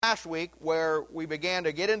last week where we began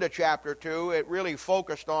to get into chapter 2, it really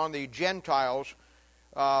focused on the Gentiles,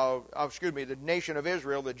 the nation of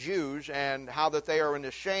Israel, the Jews, and how that they are in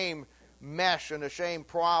the same mess and the same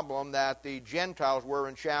problem that the Gentiles were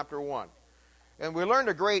in chapter 1. And we learned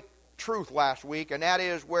a great truth last week, and that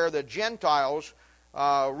is where the Gentiles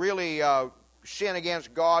really sin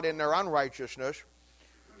against God in their unrighteousness,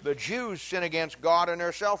 the Jews sin against God in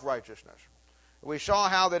their self-righteousness. We saw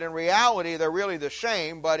how that in reality they're really the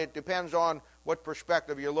same, but it depends on what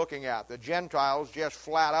perspective you're looking at. The Gentiles just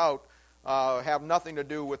flat out have nothing to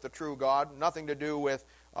do with the true God, nothing to do with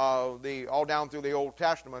all down through the Old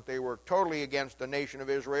Testament. They were totally against the nation of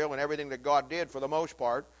Israel and everything that God did for the most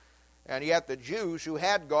part. And yet the Jews who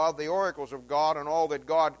had God, the oracles of God, and all that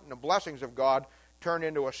God, and the blessings of God, turned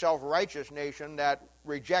into a self-righteous nation that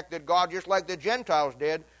rejected God just like the Gentiles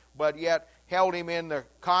did, but yet held him in the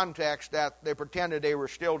context that they pretended they were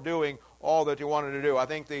still doing all that they wanted to do. I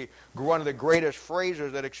think one of the greatest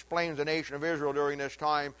phrases that explains the nation of Israel during this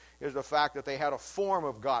time is the fact that they had a form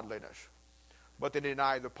of godliness, but they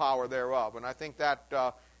denied the power thereof. And I think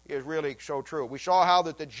that is really so true. We saw how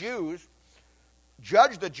that the Jews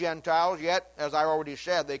judge the Gentiles, yet, as I already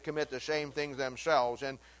said, they commit the same things themselves.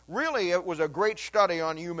 And really, it was a great study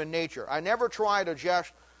on human nature. I never try to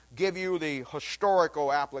just give you the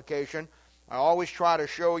historical application. I always try to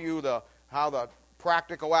show you how the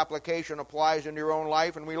practical application applies in your own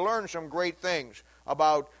life, and we learn some great things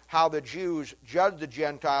about how the Jews judge the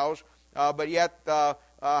Gentiles, but yet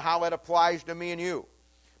how it applies to me and you.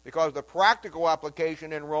 Because the practical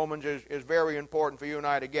application in Romans is very important for you and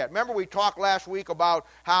I to get. Remember we talked last week about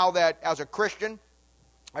how that as a Christian,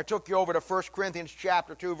 I took you over to 1 Corinthians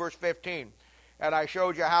chapter 2, verse 15, and I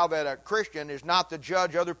showed you how that a Christian is not to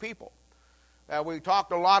judge other people. We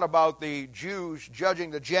talked a lot about the Jews judging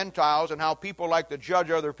the Gentiles and how people like to judge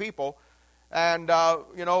other people. And,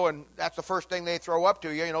 and that's the first thing they throw up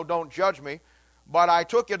to you, don't judge me. But I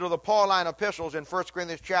took you to the Pauline epistles in 1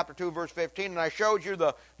 Corinthians chapter 2, verse 15, and I showed you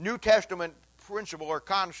the New Testament principle or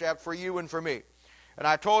concept for you and for me. And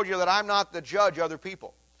I told you that I'm not to judge other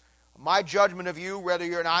people. My judgment of you,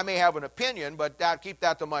 and I may have an opinion, but keep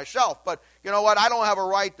that to myself. But you know what? I don't have a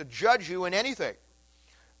right to judge you in anything.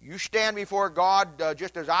 You stand before God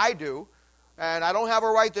just as I do, and I don't have a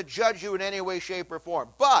right to judge you in any way, shape, or form.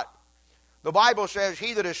 But the Bible says,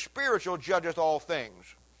 he that is spiritual judgeth all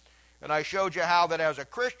things. And I showed you how that as a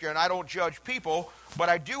Christian, I don't judge people, but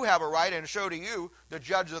I do have a right, and so do you, to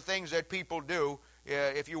judge the things that people do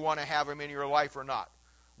if you want to have them in your life or not.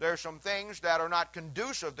 There are some things that are not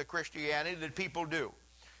conducive to Christianity that people do.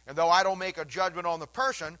 And though I don't make a judgment on the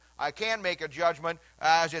person, I can make a judgment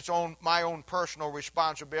as my own personal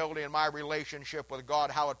responsibility and my relationship with God,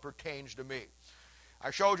 how it pertains to me. I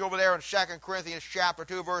showed you over there in 2 Corinthians chapter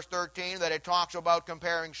 2, verse 13, that it talks about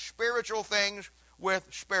comparing spiritual things with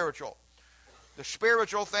spiritual. The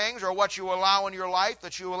spiritual things are what you allow in your life,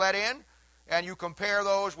 that you let in, and you compare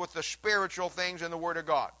those with the spiritual things in the Word of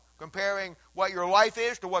God. Comparing what your life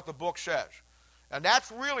is to what the book says. And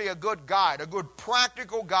that's really a good guide, a good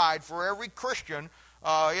practical guide for every Christian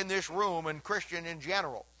in this room and Christian in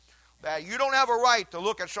general. That you don't have a right to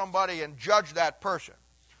look at somebody and judge that person.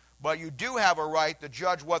 But you do have a right to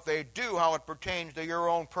judge what they do, how it pertains to your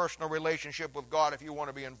own personal relationship with God, if you want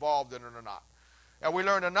to be involved in it or not. And we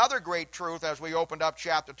learned another great truth as we opened up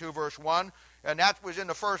chapter 2, verse 1. And that was in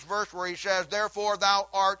the first verse where he says, "Therefore thou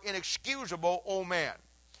art inexcusable, O man."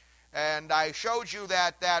 And I showed you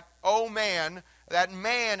that "O man," that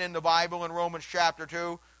man in the Bible in Romans chapter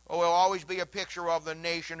 2 will always be a picture of the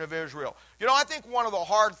nation of Israel. I think one of the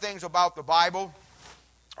hard things about the Bible,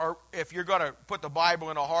 or if you're going to put the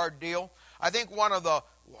Bible in a hard deal, I think one of the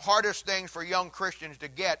hardest things for young Christians to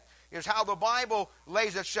get is how the Bible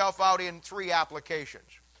lays itself out in three applications.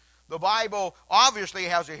 The Bible obviously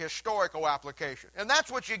has a historical application, and that's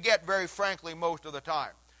what you get, very frankly, most of the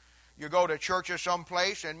time. You go to churches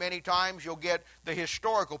someplace, and many times you'll get the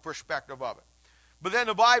historical perspective of it. But then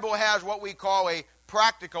the Bible has what we call a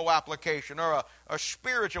practical application, or a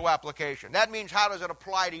spiritual application. That means, how does it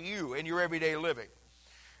apply to you in your everyday living?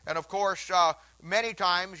 And of course, many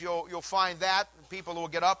times you'll find that people will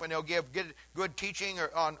get up and they'll give good teaching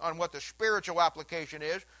on what the spiritual application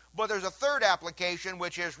is. But there's a third application,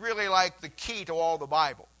 which is really like the key to all the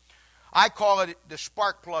Bible. I call it the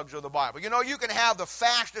spark plugs of the Bible. You can have the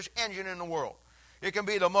fastest engine in the world. It can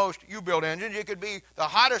be the most, you build engines, it could be the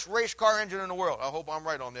hottest race car engine in the world. I hope I'm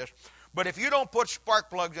right on this. But if you don't put spark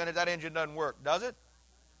plugs in it, that engine doesn't work, does it?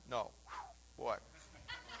 No. Boy.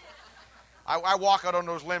 I walk out on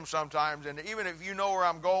those limbs sometimes, and even if you know where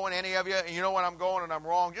I'm going, any of you, and you know when I'm going and I'm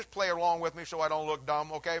wrong, just play along with me so I don't look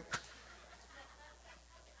dumb, okay?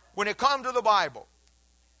 when it comes to the Bible,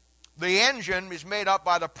 the engine is made up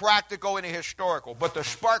by the practical and the historical, but the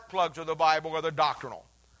spark plugs of the Bible are the doctrinal.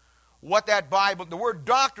 What that Bible, the word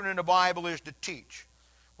doctrine in the Bible is to teach.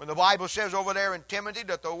 When the Bible says over there in Timothy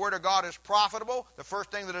that the Word of God is profitable, the first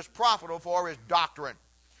thing that it's profitable for is doctrine.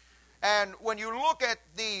 And when you look at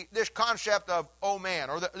this concept of, oh man,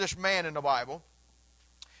 or this man in the Bible,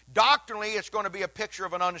 doctrinally it's going to be a picture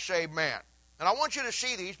of an unsaved man. And I want you to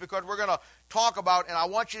see these because we're going to talk about, and I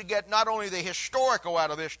want you to get not only the historical out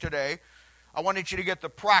of this today, I want you to get the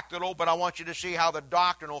practical, but I want you to see how the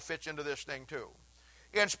doctrinal fits into this thing too.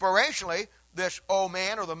 Inspirationally, this oh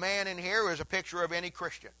man or the man in here is a picture of any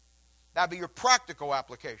Christian. That'd be your practical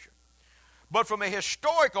application. But from a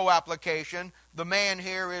historical application, the man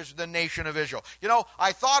here is the nation of Israel. You know,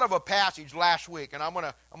 I thought of a passage last week, and I'm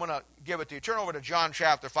gonna give it to you. Turn over to John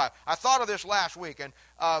chapter 5. I thought of this last week, and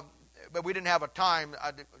but we didn't have a time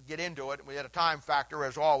to get into it. We had a time factor,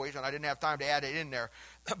 as always, and I didn't have time to add it in there.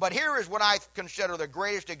 But here is what I consider the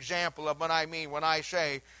greatest example of what I mean when I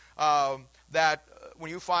say that when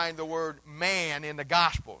you find the word man in the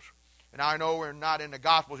Gospels. And I know we're not in the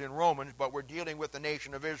Gospels in Romans, but we're dealing with the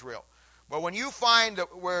nation of Israel. But when you find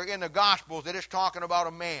that we're in the Gospels that it's talking about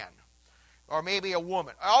a man, or maybe a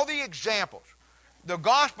woman, all the examples, the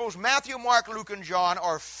Gospels, Matthew, Mark, Luke, and John,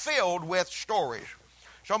 are filled with stories.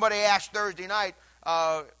 Somebody asked Thursday night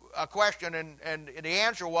a question, and the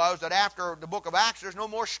answer was that after the book of Acts, there's no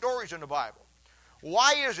more stories in the Bible.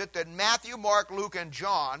 Why is it that Matthew, Mark, Luke, and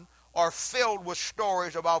John are filled with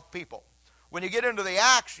stories about people? When you get into the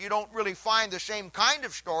Acts, you don't really find the same kind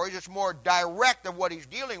of stories. It's more direct of what he's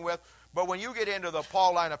dealing with. But when you get into the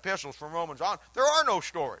Pauline epistles from Romans on, there are no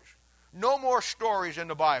stories. No more stories in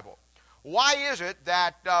the Bible. Why is it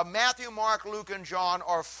that Matthew, Mark, Luke, and John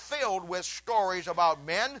are filled with stories about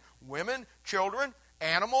men, women, children,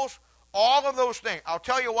 animals, all of those things? I'll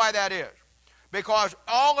tell you why that is. Because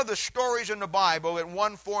all of the stories in the Bible, in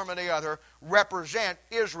one form or the other, represent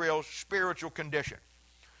Israel's spiritual condition.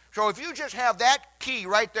 So if you just have that key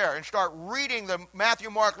right there and start reading the Matthew,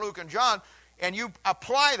 Mark, Luke, and John, and you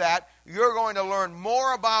apply that, you're going to learn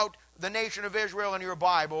more about the nation of Israel in your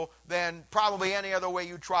Bible than probably any other way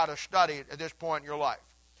you try to study it at this point in your life.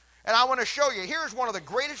 And I want to show you, here's one of the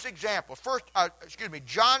greatest examples. First,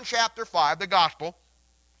 John chapter 5, the Gospel,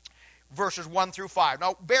 verses 1 through 5.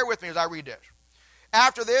 Now, bear with me as I read this.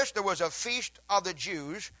 After this, there was a feast of the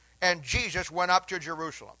Jews, and Jesus went up to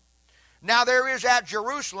Jerusalem. Now there is at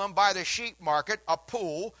Jerusalem by the sheep market a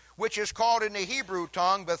pool, which is called in the Hebrew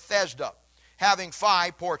tongue Bethesda, having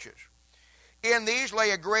 5 porches. In these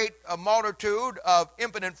lay a great multitude of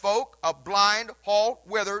impotent folk, of blind, halt,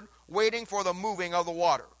 withered, waiting for the moving of the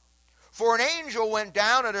water. For an angel went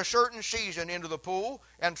down at a certain season into the pool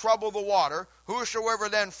and troubled the water. Whosoever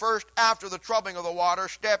then first after the troubling of the water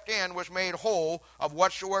stepped in was made whole of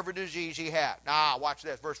whatsoever disease he had. Now, watch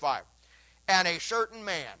this, verse 5. And a certain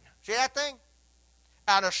man, see that thing?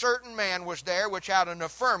 And a certain man was there which had an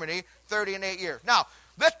infirmity 38 years. Now,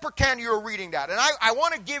 let's pretend you're reading that. And I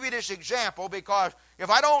want to give you this example because if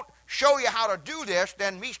I don't show you how to do this,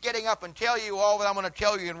 then me getting up and tell you all that I'm going to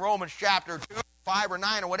tell you in Romans chapter 2, 5 or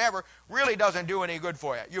 9 or whatever really doesn't do any good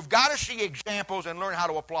for you. You've got to see examples and learn how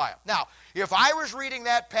to apply them. Now, if I was reading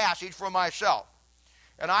that passage for myself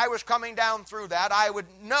and I was coming down through that, I would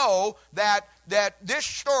know that this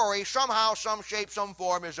story somehow, some shape, some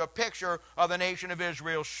form is a picture of the nation of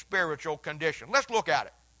Israel's spiritual condition. Let's look at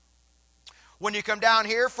it. When you come down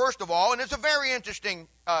here, first of all, and it's a very interesting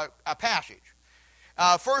passage.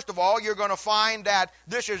 First of all, you're going to find that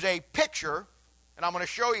this is a picture, and I'm going to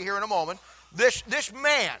show you here in a moment. This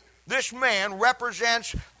man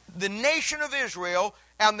represents the nation of Israel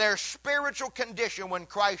and their spiritual condition when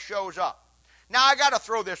Christ shows up. Now, I got to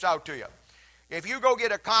throw this out to you. If you go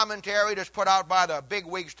get a commentary that's put out by the big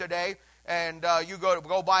wigs today, and you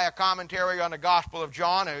go buy a commentary on the Gospel of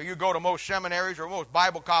John, or you go to most seminaries or most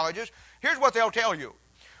Bible colleges, here's what they'll tell you.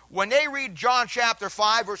 When they read John chapter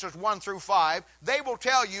 5, verses 1 through 5, they will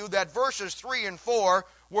tell you that verses 3 and 4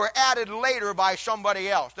 were added later by somebody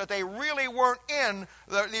else, that they really weren't in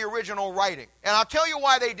the original writing. And I'll tell you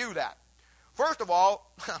why they do that. First of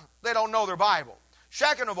all, they don't know their Bible.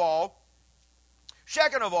 Second of all,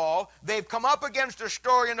 they've come up against a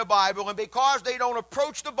story in the Bible, and because they don't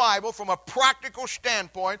approach the Bible from a practical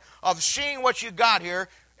standpoint of seeing what you got here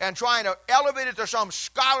and trying to elevate it to some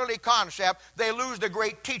scholarly concept, they lose the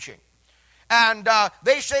great teaching. And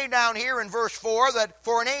they say down here in verse 4 that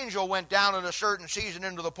for an angel went down at a certain season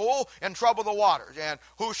into the pool and troubled the waters. And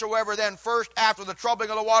whosoever then first after the troubling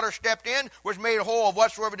of the water stepped in was made whole of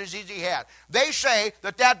whatsoever disease he had. They say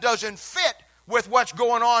that doesn't fit with what's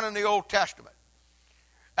going on in the Old Testament.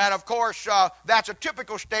 And of course, that's a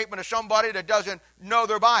typical statement of somebody that doesn't know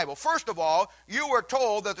their Bible. First of all, you were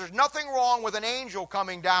told that there's nothing wrong with an angel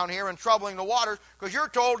coming down here and troubling the waters, because you're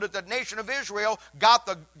told that the nation of Israel got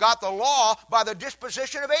the law by the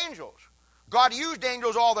disposition of angels. God used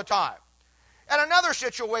angels all the time. And another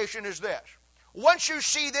situation is this. Once you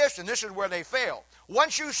see this, and this is where they fail,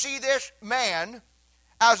 once you see this man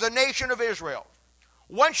as the nation of Israel,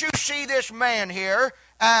 once you see this man here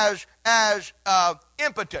as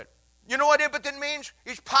impotent, you know what impotent means?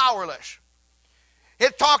 He's powerless.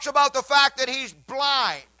 It talks about the fact that he's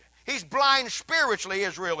blind. He's blind spiritually,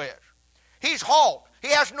 Israel is. He's halt. He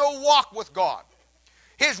has no walk with God.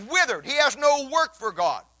 He's withered. He has no work for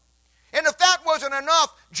God. And if that wasn't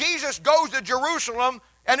enough, Jesus goes to Jerusalem,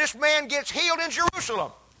 and this man gets healed in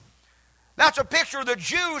Jerusalem. That's a picture of the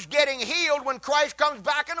Jews getting healed when Christ comes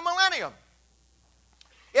back in the millennium.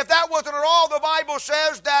 If that wasn't at all, the Bible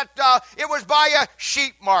says that it was by a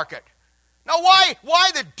sheep market. Now,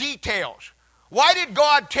 why the details? Why did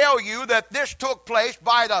God tell you that this took place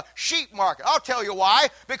by the sheep market? I'll tell you why.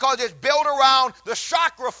 Because it's built around the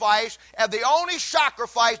sacrifice, and the only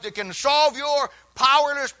sacrifice that can solve your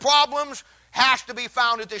powerless problems has to be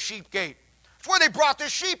found at the sheep gate. It's where they brought the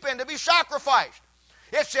sheep in to be sacrificed.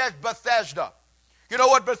 It says Bethesda. You know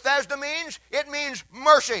what Bethesda means? It means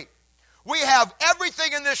mercy. We have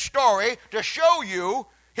everything in this story to show you,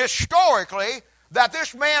 historically, that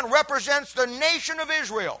this man represents the nation of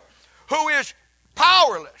Israel, who is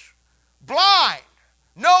powerless, blind,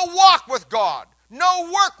 no walk with God,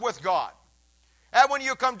 no work with God. And when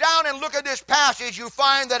you come down and look at this passage, you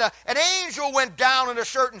find that an angel went down in a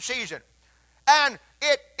certain season. And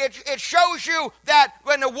it shows you that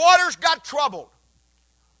when the waters got troubled,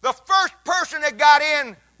 the first person that got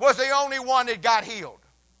in was the only one that got healed.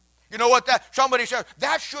 You know what that, somebody says,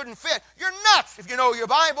 that shouldn't fit. You're nuts if you know your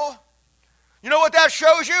Bible. You know what that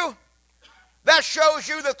shows you? That shows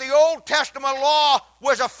you that the Old Testament law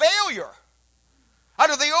was a failure.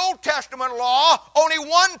 Under the Old Testament law, only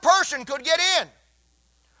one person could get in.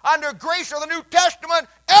 Under grace of the New Testament,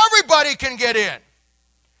 everybody can get in.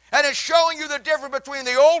 And it's showing you the difference between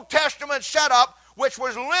the Old Testament setup, which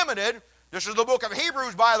was limited. This is the book of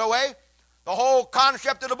Hebrews, by the way. The whole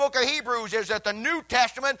concept of the book of Hebrews is that the New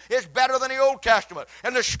Testament is better than the Old Testament.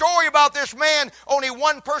 And the story about this man, only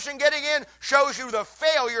one person getting in, shows you the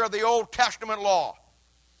failure of the Old Testament law.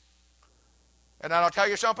 And then I'll tell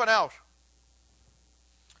you something else.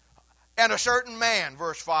 And a certain man,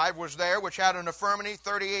 verse 5, was there which had an infirmity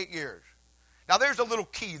 38 years. Now there's a little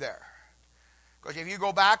key there. Because if you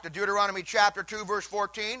go back to Deuteronomy chapter 2, verse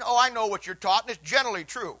 14, I know what you're taught, and it's generally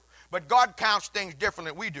true. But God counts things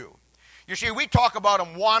differently than we do. You see, we talk about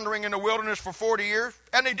them wandering in the wilderness for 40 years,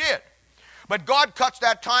 and they did. But God cuts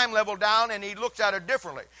that time level down, and He looks at it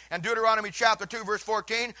differently. In Deuteronomy chapter 2, verse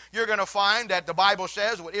 14, you're going to find that the Bible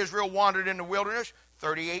says when Israel wandered in the wilderness,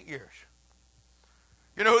 38 years.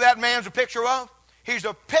 You know who that man's a picture of? He's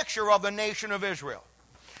a picture of the nation of Israel.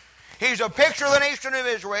 He's a picture of the nation of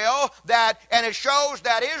Israel, and it shows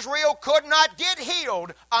that Israel could not get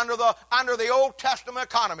healed under the Old Testament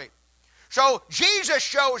economy. So Jesus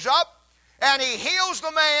shows up, and He heals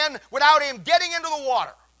the man without him getting into the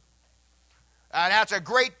water. And that's a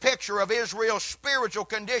great picture of Israel's spiritual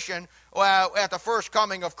condition at the first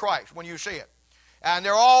coming of Christ, when you see it. And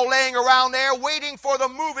they're all laying around there waiting for the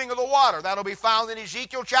moving of the water. That'll be found in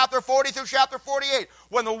Ezekiel chapter 40 through chapter 48,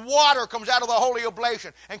 when the water comes out of the Holy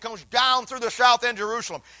Oblation and comes down through the south end of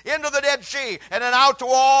Jerusalem, into the Dead Sea, and then out to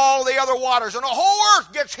all the other waters. And the whole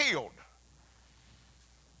earth gets healed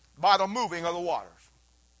by the moving of the waters.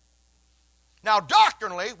 Now,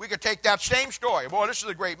 doctrinally, we could take that same story. Boy, this is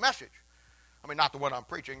a great message. I mean, not the one I'm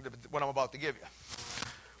preaching, the one I'm about to give you.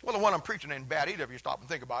 Well, the one I'm preaching ain't bad either if you stop and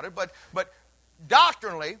think about it. But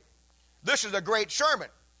doctrinally, this is a great sermon.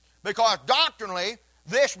 Because doctrinally,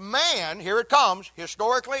 this man, here it comes,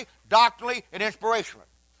 historically, doctrinally, and inspirationally.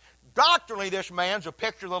 Doctrinally, this man's a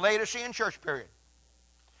picture of the Laodicean church period.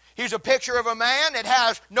 He's a picture of a man that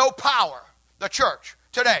has no power, the church,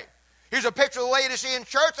 today. He's a picture of the Laodicean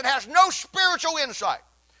church that has no spiritual insight.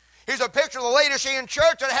 He's a picture of the Laodicean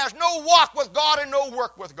church that has no walk with God and no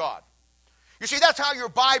work with God. You see, that's how your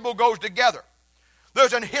Bible goes together.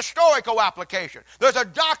 There's an historical application. There's a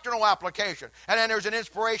doctrinal application. And then there's an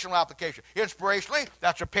inspirational application. Inspirationally,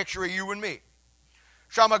 that's a picture of you and me.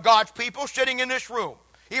 Some of God's people sitting in this room,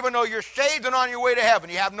 even though you're saved and on your way to heaven,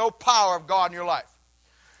 you have no power of God in your life.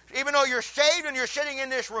 Even though you're saved and you're sitting in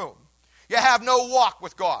this room, you have no walk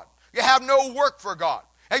with God. You have no work for God.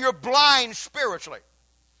 And you're blind spiritually.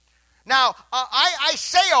 Now, I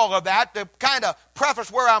say all of that to kind of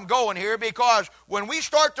preface where I'm going here, because when we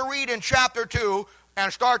start to read in chapter 2,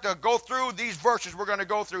 and start to go through these verses we're going to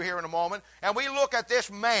go through here in a moment, and we look at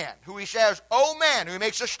this man who he says, "O man," who he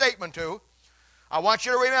makes a statement to, I want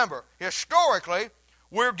you to remember, historically,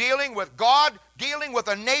 we're dealing with God dealing with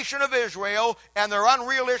the nation of Israel and their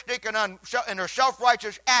unrealistic and their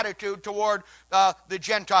self-righteous attitude toward the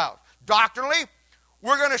Gentiles. Doctrinally,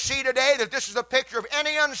 we're going to see today that this is a picture of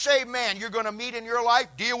any unsaved man you're going to meet in your life,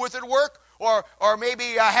 deal with at work, or maybe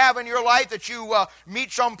have in your life that you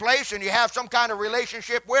meet someplace and you have some kind of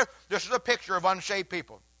relationship with. This is a picture of unsaved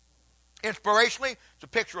people. Inspirationally, it's a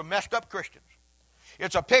picture of messed up Christians.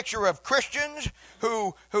 It's a picture of Christians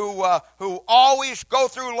who always go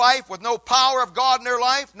through life with no power of God in their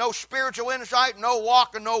life, no spiritual insight, no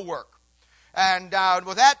walk, and no work. And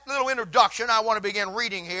with that little introduction, I want to begin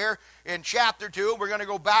reading here in chapter 2. We're going to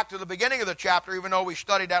go back to the beginning of the chapter, even though we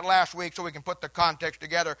studied that last week, so we can put the context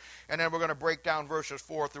together, and then we're going to break down verses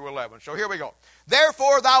 4 through 11. So here we go.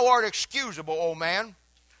 "Therefore thou art excusable, O man,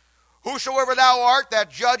 whosoever thou art that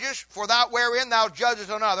judgest, for that wherein thou judgest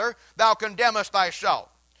another, thou condemnest thyself.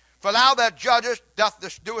 For thou that judgest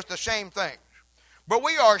doest the same things. But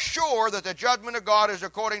we are sure that the judgment of God is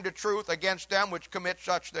according to truth against them which commit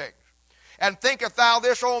such things. And thinkest thou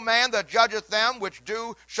this, O man, that judgeth them which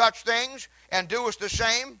do such things, and doest the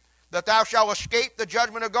same, that thou shalt escape the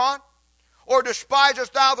judgment of God? Or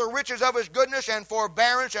despisest thou the riches of his goodness and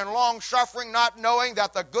forbearance and long-suffering, not knowing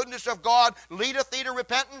that the goodness of God leadeth thee to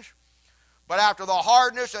repentance? But after the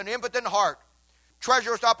hardness and impotent heart,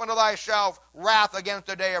 treasurest up unto thyself wrath against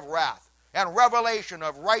the day of wrath, and revelation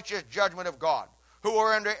of righteous judgment of God, who will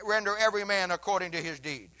render every man according to his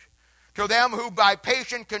deeds. To them who by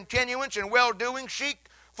patient continuance in well-doing seek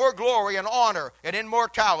for glory and honor and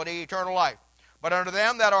immortality, eternal life. But unto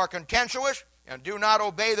them that are contentious and do not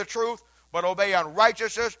obey the truth, but obey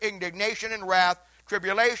unrighteousness, indignation, and wrath,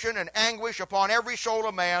 tribulation and anguish upon every soul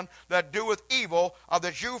of man that doeth evil, of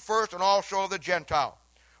the Jew first and also of the Gentile.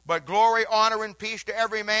 But glory, honor, and peace to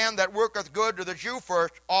every man that worketh good, to the Jew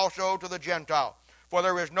first, also to the Gentile. For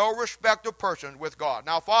there is no respect of persons with God."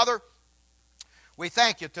 Now, Father, we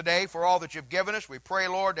thank you today for all that you've given us. We pray,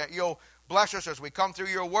 Lord, that you'll bless us as we come through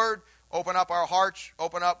your word. Open up our hearts,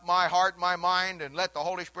 open up my heart, my mind, and let the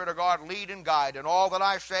Holy Spirit of God lead and guide in all that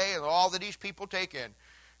I say and all that these people take in.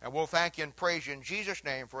 And we'll thank you and praise you in Jesus'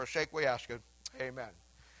 name. For his sake we ask it. Amen.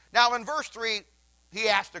 Now in verse 3, he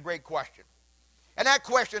asked a great question. And that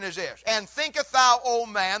question is this: "And thinkest thou, O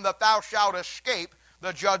man, that thou shalt escape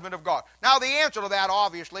the judgment of God?" Now the answer to that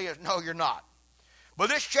obviously is no, you're not. But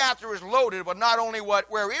this chapter is loaded with not only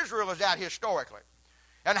where Israel is at historically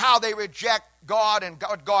and how they reject God and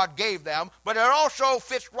what God gave them, but it also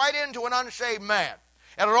fits right into an unsaved man.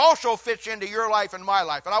 And it also fits into your life and my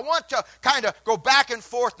life. And I want to kind of go back and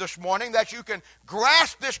forth this morning that you can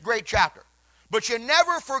grasp this great chapter. But you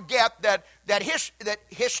never forget that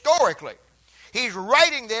historically, he's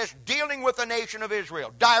writing this dealing with the nation of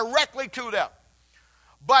Israel, directly to them.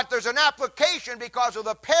 But there's an application because of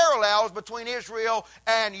the parallels between Israel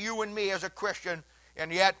and you and me as a Christian.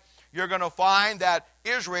 And yet, you're going to find that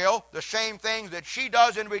Israel, the same things that she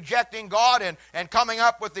does in rejecting God and coming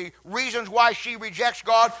up with the reasons why she rejects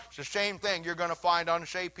God, it's the same thing you're going to find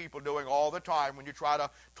unsaved people doing all the time when you try to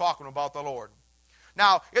talk to them about the Lord.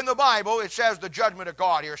 Now, in the Bible, it says the judgment of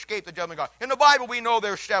God here, escape the judgment of God. In the Bible, we know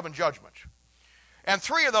there's 7 judgments. And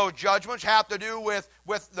 3 of those judgments have to do with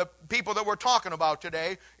the people that we're talking about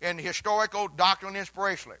today in historical doctrine and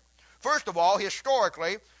inspirationally. First of all,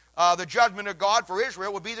 historically, the judgment of God for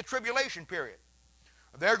Israel would be the tribulation period.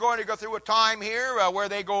 They're going to go through a time here where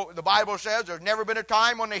they go, the Bible says there's never been a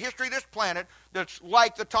time on the history of this planet that's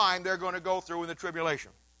like the time they're going to go through in the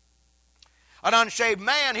tribulation. An unsaved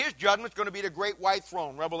man, his judgment is going to be the great white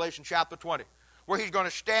throne, Revelation chapter 20. Where he's going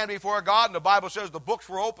to stand before God, and the Bible says the books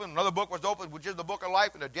were open, another book was opened, which is the book of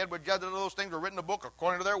life, and the dead were judged, and those things were written in the book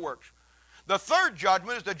according to their works. The third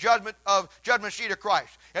judgment is the judgment seat of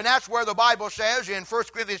Christ. And that's where the Bible says in 1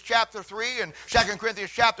 Corinthians chapter 3 and 2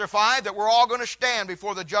 Corinthians chapter 5 that we're all going to stand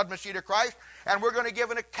before the judgment seat of Christ, and we're going to give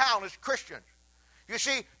an account as Christians. You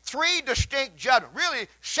see, 3 distinct judgments, really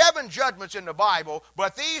 7 judgments in the Bible,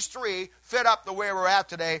 but these 3 fit up to where we're at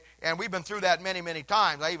today, and we've been through that many, many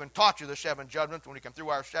times. I even taught you the 7 judgments when we came through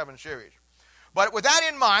our 7 series. But with that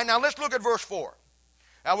in mind, now let's look at verse 4.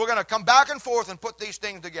 Now we're going to come back and forth and put these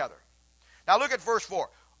things together. Now look at verse 4.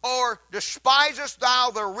 "Or despisest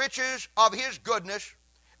thou the riches of his goodness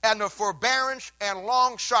and the forbearance and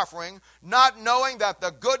long-suffering, not knowing that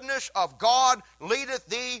the goodness of God leadeth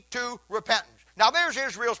thee to repentance?" Now there's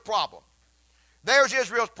Israel's problem. There's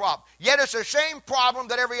Israel's problem. Yet it's the same problem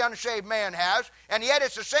that every unsaved man has, and yet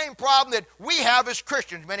it's the same problem that we have as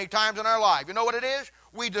Christians many times in our life. You know what it is?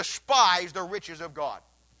 we despise the riches of God.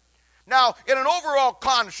 Now, in an overall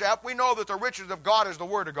concept, we know that the riches of God is the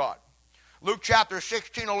Word of God. Luke chapter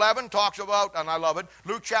 16:11 talks about, and I love it,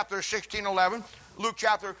 Luke chapter 16:11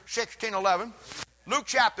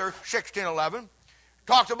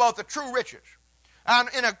 talks about the true riches. And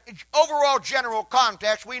in an overall general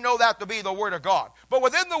context, we know that to be the Word of God. But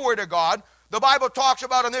within the Word of God, the Bible talks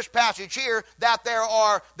about in this passage here that there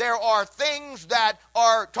are things that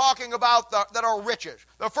are talking about that are riches.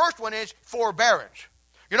 The first one is forbearance.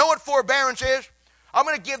 You know what forbearance is? I'm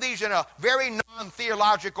going to give these in a very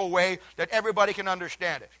non-theological way that everybody can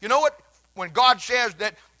understand it. You know what? When God says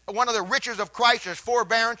that one of the riches of Christ is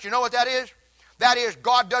forbearance, you know what that is? That is,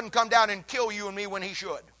 God doesn't come down and kill you and me when He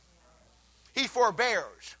should. He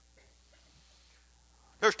forbears.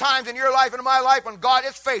 There's times in your life and in my life when God,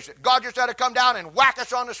 let's face it, God just had to come down and whack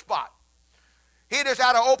us on the spot. He just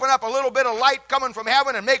had to open up a little bit of light coming from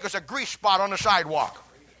heaven and make us a grease spot on the sidewalk.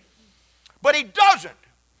 But He doesn't.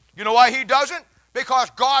 You know why He doesn't? Because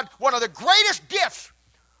God, one of the greatest gifts,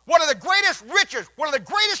 one of the greatest riches, one of the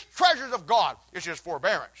greatest treasures of God is His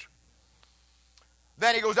forbearance.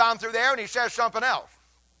 Then He goes on through there and He says something else.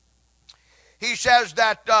 He says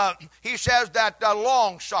that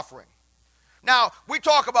long suffering. Now, we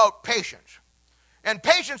talk about patience. And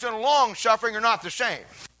patience and long suffering are not the same.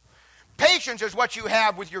 Patience is what you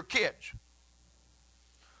have with your kids.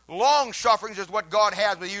 Long suffering is what God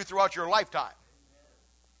has with you throughout your lifetime.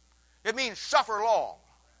 It means suffer long.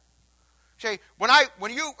 See,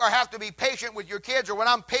 when you have to be patient with your kids, or when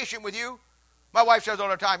I'm patient with you, my wife says all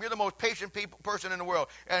the time, you're the most patient person in the world,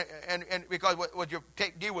 and because what you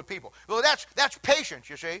deal with people. Well, that's patience,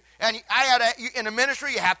 you see. And in the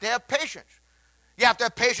ministry, you have to have patience. You have to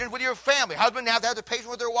have patience with your family. Husbands have to have the patience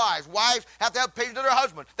with their wives. Wives have to have patience with their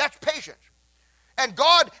husbands. That's patience. And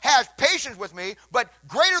God has patience with me, but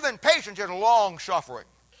greater than patience is long suffering.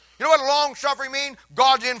 You know what long suffering means?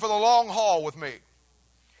 God's in for the long haul with me.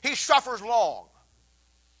 He suffers long.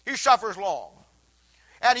 He suffers long.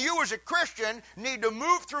 And you as a Christian need to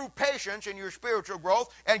move through patience in your spiritual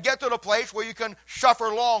growth and get to the place where you can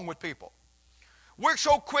suffer long with people. We're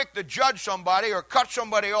so quick to judge somebody or cut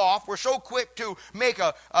somebody off. We're so quick to make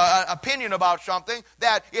an opinion about something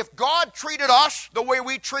that if God treated us the way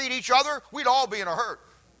we treat each other, we'd all be in a hurt.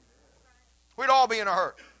 We'd all be in a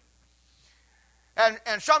hurt.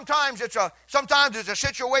 And sometimes it's a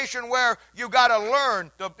situation where you've got to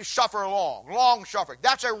learn to suffer long suffering.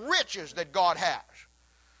 That's a riches that God has.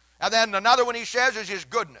 And then another one He says is His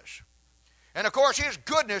goodness. And of course His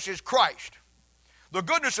goodness is Christ. The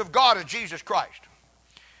goodness of God is Jesus Christ.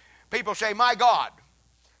 People say, my God.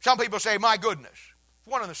 Some people say, my goodness. It's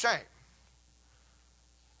one and the same.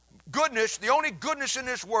 Goodness, the only goodness in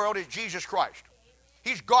this world is Jesus Christ.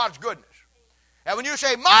 He's God's goodness. And when you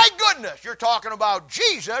say, my goodness, you're talking about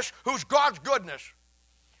Jesus, who's God's goodness.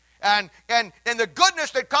 And the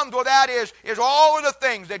goodness that comes with that is all of the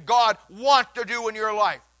things that God wants to do in your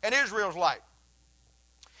life and Israel's life.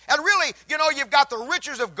 And really, you know, you've got the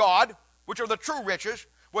riches of God, which are the true riches,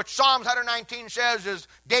 which Psalms 119 says is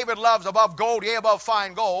David loves above gold, yea, above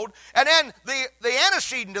fine gold. And then the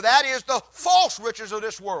antecedent to that is the false riches of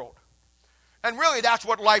this world. And really, that's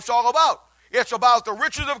what life's all about. It's about the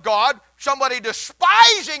riches of God, somebody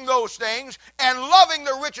despising those things and loving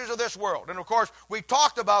the riches of this world. And of course, we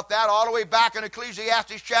talked about that all the way back in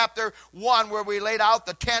Ecclesiastes chapter 1, where we laid out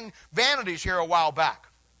the 10 vanities here a while back.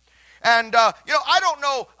 And, you know, I don't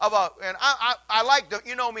know and I like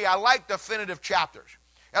you know me, I like definitive chapters.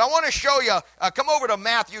 And I want to show you, come over to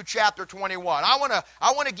Matthew chapter 21. I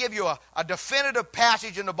want to give you a definitive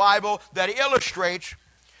passage in the Bible that illustrates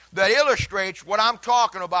what I'm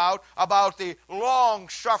talking about the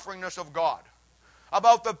long-sufferingness of God,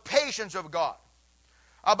 about the patience of God,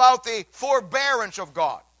 about the forbearance of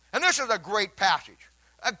God. And this is a great passage,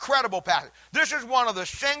 incredible passage. This is one of the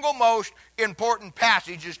single most important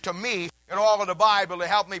passages to me in all of the Bible to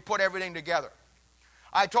help me put everything together.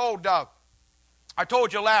 I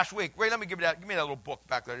told you last week, Ray, give me that little book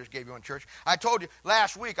back there I just gave you in church. I told you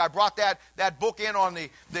last week I brought that book in on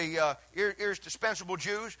the irresponsible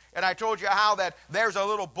Jews, and I told you how that there's a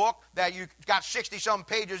little book that you got 60-some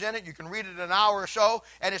pages in it. You can read it in an hour or so,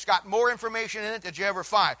 and it's got more information in it than you ever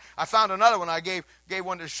find. I found another one. I gave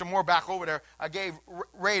one, there's some more back over there. I gave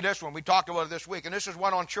Ray this one. We talked about it this week, and this is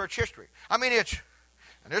one on church history. I mean, and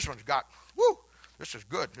this one's got, this is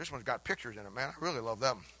good. This one's got pictures in it, man. I really love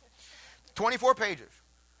them. 24 pages.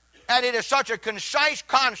 And it is such a concise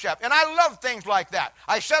concept. And I love things like that.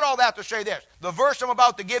 I said all that to say this. The verse I'm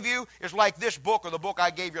about to give you is like this book or the book I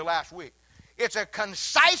gave you last week. It's a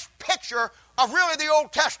concise picture of really the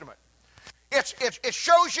Old Testament. It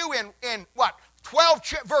shows you in what? 12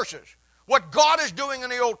 verses, what God is doing in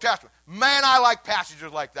the Old Testament. Man, I like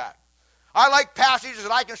passages like that. I like passages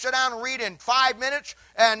that I can sit down and read in 5 minutes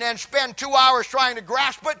and then spend 2 hours trying to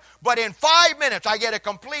grasp it. But in 5 minutes, I get a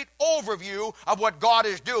complete overview of what God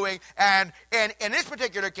is doing. And in this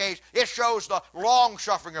particular case, it shows the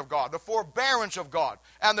long-suffering of God, the forbearance of God,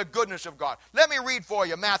 and the goodness of God. Let me read for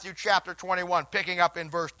you Matthew chapter 21, picking up in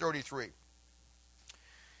verse 33.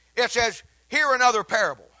 It says, "Hear another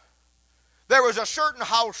parable. There was a certain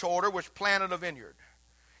householder which planted a vineyard,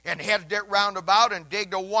 and hedged it round about, and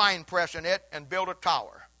digged a winepress in it, and built a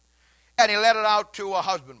tower. And he let it out to a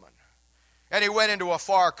husbandman. And he went into a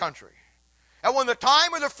far country. And when the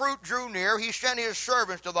time of the fruit drew near, he sent his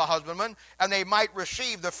servants to the husbandman, and they might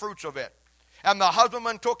receive the fruits of it. And the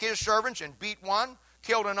husbandman took his servants, and beat one,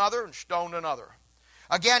 killed another, and stoned another.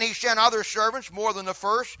 Again he sent other servants more than the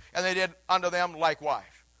first, and they did unto them likewise.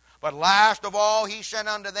 But last of all he sent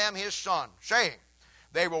unto them his son, saying,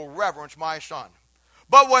 They will reverence my son.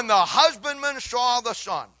 But when the husbandmen saw the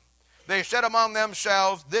son, they said among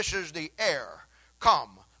themselves, This is the heir.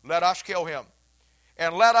 Come, let us kill him,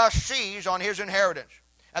 and let us seize on his inheritance.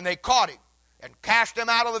 And they caught him, and cast him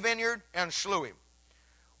out of the vineyard, and slew him.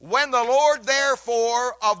 When the Lord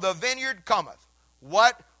therefore of the vineyard cometh,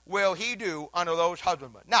 what will he do unto those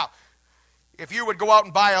husbandmen?" Now, if you would go out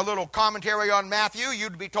and buy a little commentary on Matthew,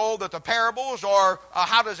 you'd be told that the parables are,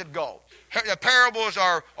 how does it go? The parables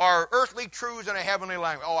are earthly truths in a heavenly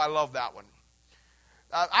language. Oh, I love that one.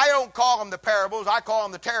 I don't call them the parables. I call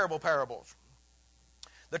them the terrible parables.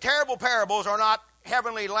 The terrible parables are not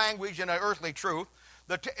heavenly language and an earthly truth.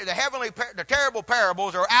 The terrible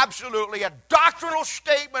parables are absolutely a doctrinal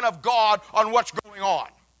statement of God on what's going on.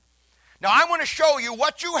 Now, I want to show you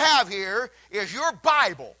what you have here is your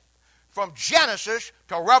Bible from Genesis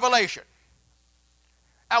to Revelation.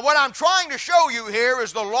 And what I'm trying to show you here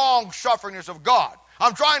is the long-sufferingness of God.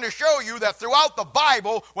 I'm trying to show you that throughout the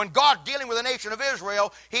Bible, when God's dealing with the nation of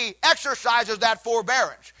Israel, He exercises that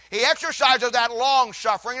forbearance. He exercises that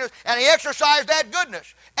long-sufferingness, and He exercises that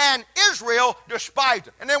goodness. And Israel despised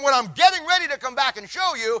it. And then when I'm getting ready to come back and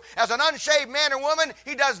show you, as an unsaved man or woman,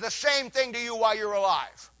 He does the same thing to you while you're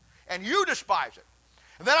alive. And you despise it.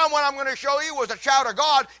 And then what I'm going to show you, as a child of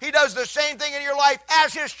God, He does the same thing in your life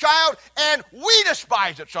as His child, and we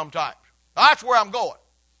despise it sometimes. That's where I'm going.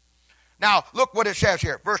 Now, look what it says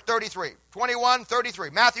here. Verse 33.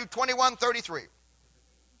 21:33. Matthew 21:33.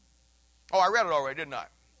 Oh, I read it already, didn't I?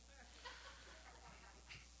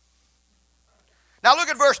 Now, look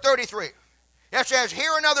at verse 33. It says,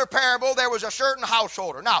 "Hear another parable. There was a certain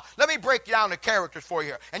householder." Now, let me break down the characters for you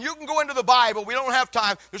here. And you can go into the Bible. We don't have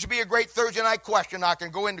time. This would be a great Thursday night question. I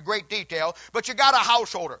can go into great detail. But you got a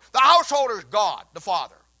householder. The householder is God, the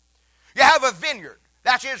Father. You have a vineyard.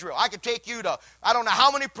 That's Israel. I could take you to, I don't know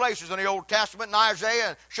how many places in the Old Testament and Isaiah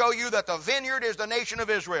and show you that the vineyard is the nation of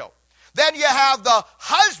Israel. Then you have the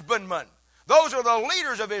husbandmen. Those are the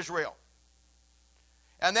leaders of Israel.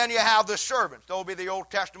 And then you have the servants. Those will be the Old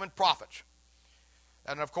Testament prophets.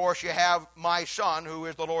 And, of course, you have my son, who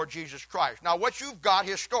is the Lord Jesus Christ. Now, what you've got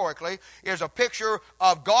historically is a picture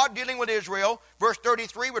of God dealing with Israel. Verse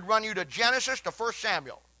 33 would run you to Genesis to 1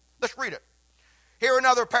 Samuel. Let's read it. "Hear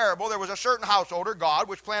another parable. There was a certain householder, God,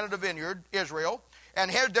 which planted a vineyard, Israel,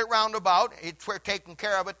 and hedged it round about." He'd taken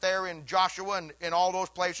care of it there in Joshua and in all those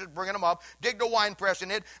places, bringing them up. Digged a winepress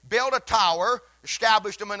in it, built a tower,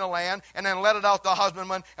 established them in the land, and then let it out the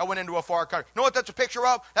husbandman and went into a far country. You know what that's a picture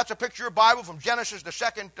of? That's a picture of Bible from Genesis to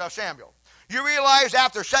 2 Samuel. You realize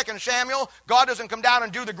after 2 Samuel, God doesn't come down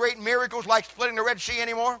and do the great miracles like splitting the Red Sea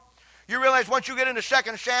anymore? You realize once you get into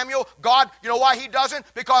 2 Samuel, God, you know why He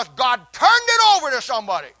doesn't? Because God turned it over to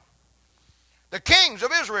somebody. The kings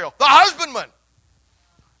of Israel, the husbandmen.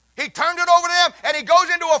 He turned it over to them, and He goes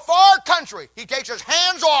into a far country. He takes His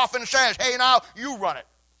hands off and says, "Hey, now, you run it.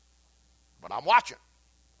 But I'm watching."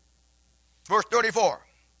 Verse 34.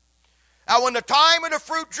 "Now when the time of the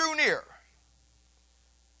fruit drew near,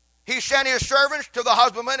 He sent His servants to the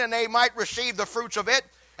husbandman, and they might receive the fruits of it.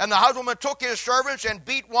 And the husbandman took his servants, and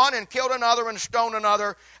beat one, and killed another, and stoned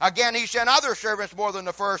another. Again he sent other servants more than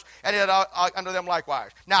the first, and did unto them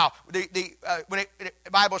likewise." Now, when the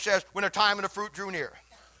Bible says, when the time of the fruit drew near.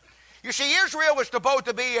 You see, Israel was supposed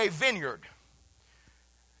to be a vineyard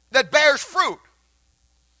that bears fruit.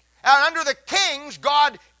 And under the kings,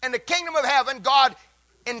 God, in the kingdom of heaven, God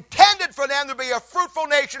intended for them to be a fruitful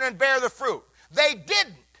nation and bear the fruit. They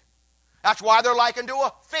didn't. That's why they're likened to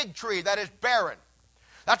a fig tree that is barren.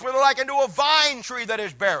 That's why they're likened to a vine tree that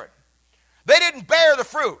is barren. They didn't bear the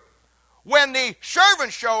fruit. When the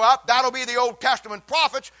servants show up, that'll be the Old Testament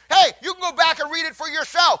prophets. Hey, you can go back and read it for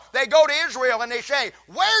yourself. They go to Israel and they say,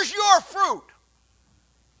 "Where's your fruit?"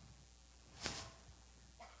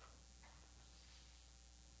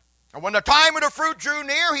 And when the time of the fruit drew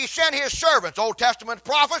near, he sent his servants, Old Testament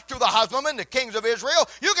prophets, to the husbandmen, the kings of Israel.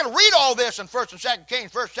 You can read all this in 1st and 2nd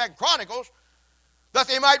Kings, 1st and 2nd Chronicles, that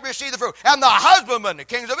they might receive the fruit. And the husbandmen, the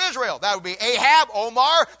kings of Israel, that would be Ahab,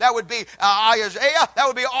 Omar, that would be Isaiah, that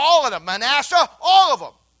would be all of them, Manasseh, all of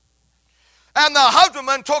them. And the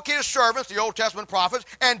husbandman took his servants, the Old Testament prophets,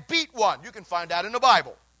 and beat one. You can find that in the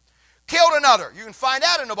Bible. Killed another. You can find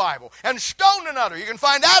that in the Bible. And stoned another. You can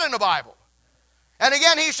find that in the Bible. And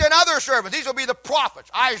again, he sent other servants. These will be the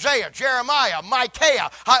prophets, Isaiah, Jeremiah,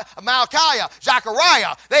 Micaiah, Malchiah,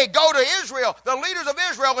 Zechariah. They go to Israel, the leaders of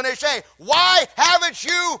Israel, and they say, why haven't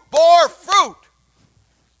you bore fruit?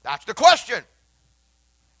 That's the question.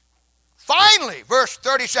 Finally, verse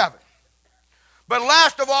 37. But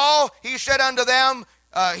last of all, he said unto them,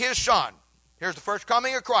 his son. Here's the first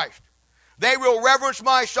coming of Christ. They will reverence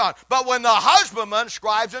my son. But when the husbandmen,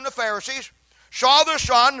 scribes and the Pharisees, saw the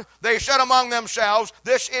son, they said among themselves,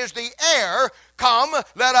 this is the heir. Come,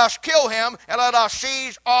 let us kill him, and let us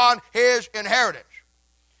seize on his inheritance.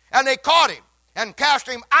 And they caught him, and cast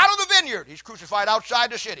him out of the vineyard. He's crucified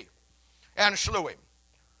outside the city, and slew him.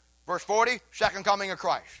 Verse 40, second coming of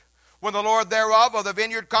Christ. When the Lord thereof of the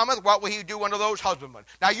vineyard cometh, what will he do unto those husbandmen?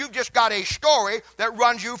 Now you've just got a story that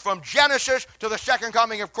runs you from Genesis to the second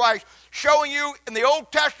coming of Christ, showing you in the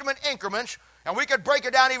Old Testament increments, and we could break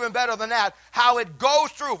it down even better than that, how it goes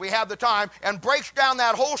through, if we have the time, and breaks down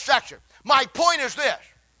that whole section. My point is this.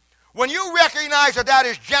 When you recognize that that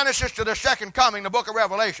is Genesis to the second coming, the book of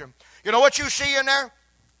Revelation, you know what you see in there?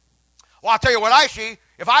 Well, I'll tell you what I see.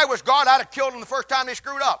 If I was God, I'd have killed them the first time they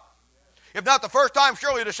screwed up. If not the first time,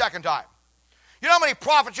 surely the second time. You know how many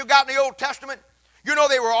prophets you got in the Old Testament? You know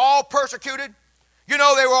they were all persecuted. You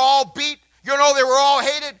know they were all beat. You know they were all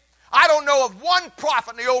hated. I don't know of one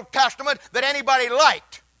prophet in the Old Testament that anybody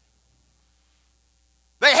liked.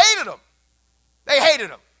 They hated him. They hated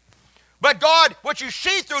him. But God, what you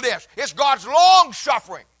see through this is God's long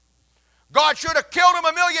suffering. God should have killed him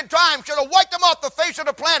 1,000,000 times, should have wiped him off the face of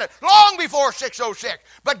the planet long before 606.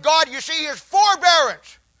 But God, you see his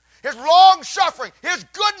forbearance, his long suffering, his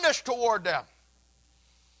goodness toward them.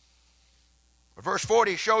 But verse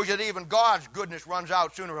 40 shows you that even God's goodness runs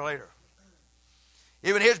out sooner or later.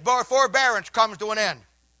 Even his forbearance comes to an end.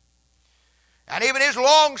 And even his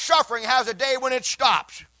long suffering has a day when it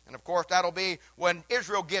stops. And of course, that'll be when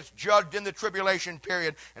Israel gets judged in the tribulation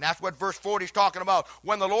period. And that's what verse 40 is talking about.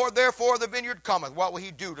 When the Lord therefore of the vineyard cometh, what will he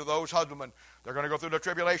do to those husbandmen? They're going to go through the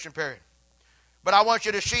tribulation period. But I want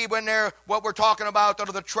you to see when they're, what we're talking about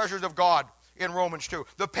are the treasures of God in Romans 2.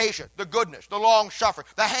 The patience, the goodness, the long suffering,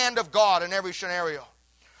 the hand of God in every scenario.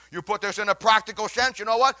 You put this in a practical sense, you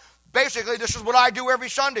know what? Basically, this is what I do every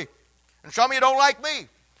Sunday. And some of you don't like me.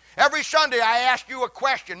 Every Sunday I ask you a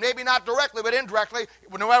question, maybe not directly, but indirectly.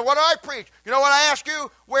 No matter what I preach, you know what I ask you?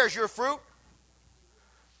 Where's your fruit?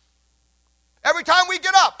 Every time we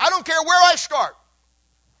get up, I don't care where I start.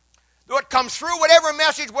 What comes through, whatever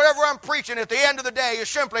message, whatever I'm preaching at the end of the day is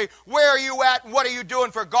simply, where are you at and what are you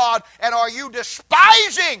doing for God? And are you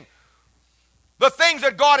despising the things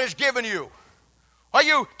that God has given you? Are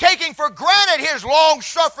you taking for granted his long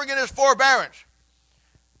suffering and his forbearance?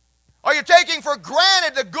 Are you taking for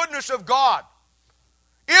granted the goodness of God?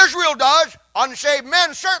 Israel does. Unsaved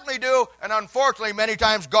men certainly do. And unfortunately, many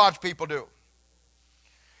times God's people do.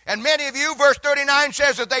 And many of you, verse 39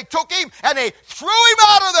 says that they took him and they threw him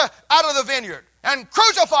out of the vineyard and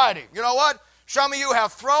crucified him. You know what? Some of you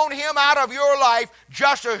have thrown him out of your life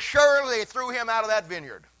just as surely they threw him out of that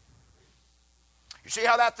vineyard. You see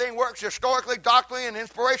how that thing works historically, doctrinally, and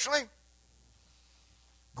inspirationally?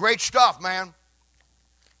 Great stuff, man.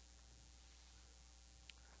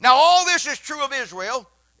 Now, all this is true of Israel.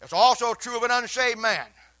 It's also true of an unsaved man.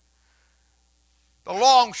 The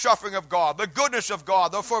long suffering of God, the goodness of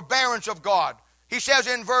God, the forbearance of God. He says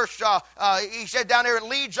in verse, he said down there, it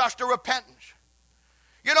leads us to repentance.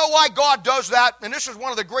 You know why God does that? And this is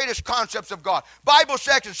one of the greatest concepts of God. Bible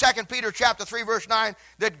says in 2 Peter chapter 3, verse 9,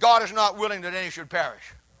 that God is not willing that any should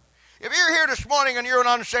perish. If you're here this morning and you're an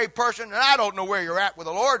unsaved person, and I don't know where you're at with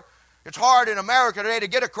the Lord, it's hard in America today to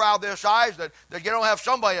get a crowd this size that you don't have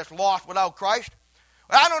somebody that's lost without Christ.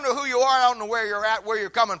 I don't know who you are, I don't know where you're at, where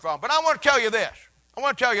you're coming from, but I want to tell you this.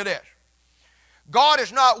 God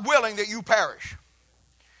is not willing that you perish.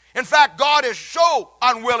 In fact, God is so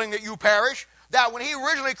unwilling that you perish that when he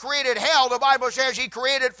originally created hell, the Bible says he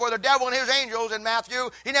created for the devil and his angels in Matthew.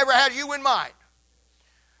 He never had you in mind.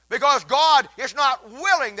 Because God is not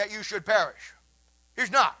willing that you should perish. He's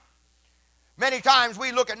not. Many times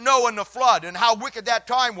we look at Noah and the flood and how wicked that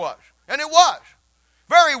time was. And it was.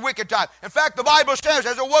 Very wicked time. In fact, the Bible says,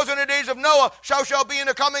 as it was in the days of Noah, so shall be in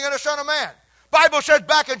the coming of the Son of Man. Bible says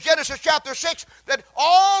back in Genesis chapter 6 that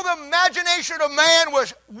all the imagination of man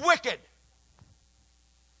was wicked.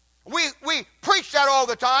 We preach that all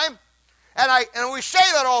the time, and we say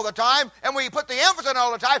that all the time, and we put the emphasis on it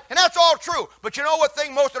all the time, and that's all true. But you know what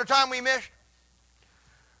thing most of the time we miss?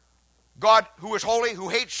 God, who is holy, who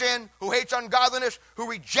hates sin, who hates ungodliness, who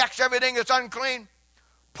rejects everything that's unclean,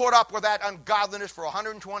 put up with that ungodliness for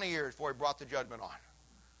 120 years before he brought the judgment on.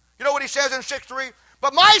 You know what he says in 6:3?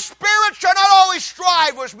 But my spirit shall not always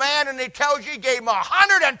strive with man, and he tells you he gave him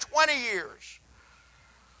 120 years.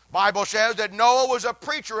 Bible says that Noah was a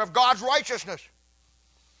preacher of God's righteousness.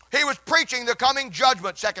 He was preaching the coming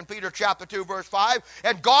judgment, 2 Peter chapter 2, verse 5,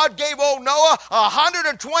 and God gave old Noah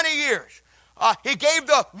 120 years. He gave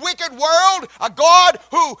the wicked world a God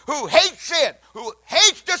who hates sin, who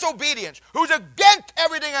hates disobedience, who's against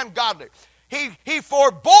everything ungodly. He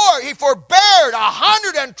forbeared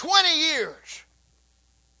 120 years.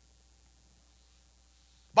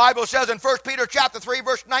 Bible says in 1 Peter chapter 3,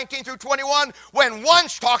 verse 19 through 21, when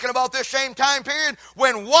once, talking about this same time period,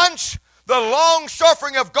 when once the long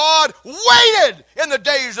suffering of God waited in the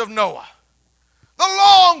days of Noah. The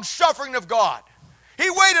long suffering of God. He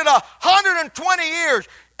waited 120 years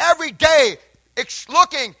every day,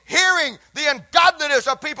 looking, hearing the ungodliness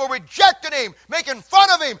of people rejecting him, making fun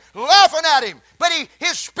of him, laughing at him. But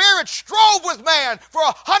his spirit strove with man for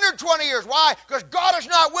 120 years. Why? Because God is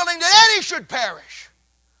not willing that any should perish.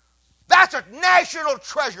 That's a national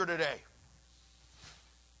treasure today.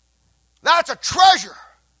 That's a treasure.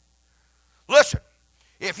 Listen,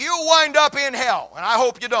 if you wind up in hell, and I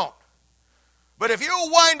hope you don't, but if you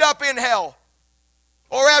wind up in hell,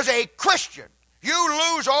 or as a Christian,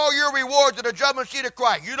 you lose all your rewards at the judgment seat of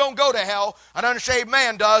Christ. You don't go to hell. An unsaved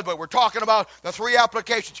man does, but we're talking about the three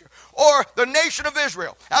applications here. Or the nation of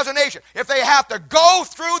Israel, as a nation, if they have to go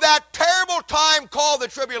through that terrible time called the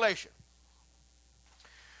tribulation.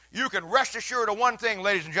 You can rest assured of one thing,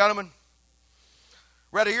 ladies and gentlemen.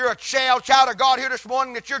 Whether you're a child of God here this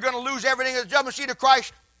morning, that you're going to lose everything at the judgment seat of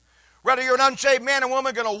Christ, whether you're an unsaved man and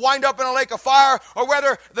woman going to wind up in a lake of fire, or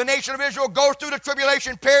whether the nation of Israel goes through the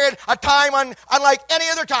tribulation period, a time unlike any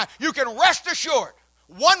other time, you can rest assured.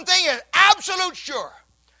 One thing is absolute sure.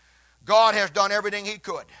 God has done everything he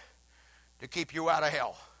could to keep you out of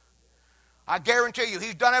hell. I guarantee you,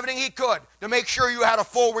 he's done everything he could to make sure you had a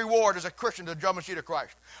full reward as a Christian to the judgment seat of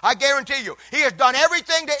Christ. I guarantee you, he has done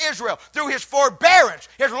everything to Israel through his forbearance,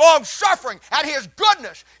 his long suffering, and his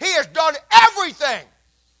goodness. He has done everything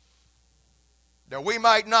that we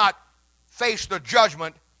might not face the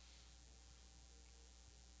judgment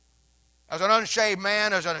as an unsaved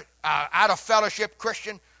man, as an out-of-fellowship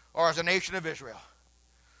Christian, or as a nation of Israel.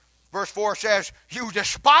 Verse 4 says, you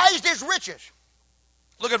despised his riches.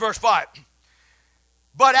 Look at verse 5.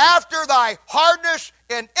 But after thy hardness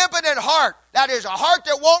and impotent heart, that is, a heart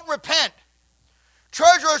that won't repent,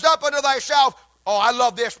 treasurest up unto thyself, oh, I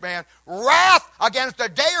love this, man, wrath against the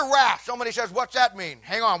day of wrath. Somebody says, what's that mean?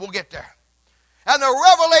 Hang on, we'll get there. And the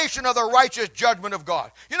revelation of the righteous judgment of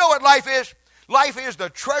God. You know what life is? Life is the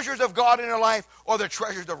treasures of God in your life, or the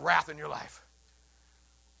treasures of wrath in your life.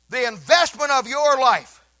 The investment of your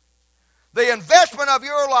life. The investment of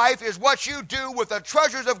your life is what you do with the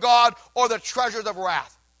treasures of God or the treasures of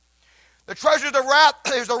wrath. The treasures of wrath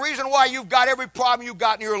is the reason why you've got every problem you've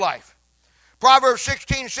got in your life. Proverbs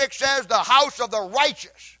 16:6 says, the house of the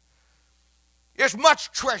righteous is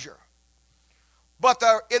much treasure, but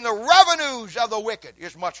in the revenues of the wicked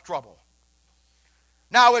is much trouble.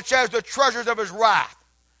 Now it says the treasures of his wrath.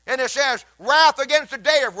 And it says wrath against the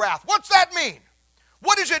day of wrath. What's that mean?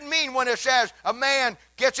 What does it mean when it says a man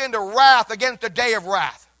gets into wrath against the day of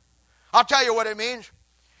wrath? I'll tell you what it means.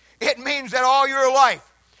 It means that all your life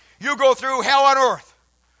you go through hell on earth.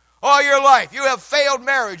 All your life you have failed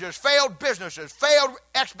marriages, failed businesses, failed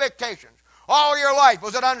expectations. All your life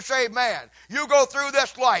was an unsaved man. You go through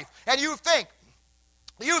this life and you think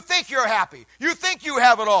you're happy. You think you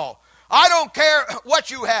have it all. I don't care what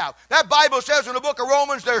you have. That Bible says in the book of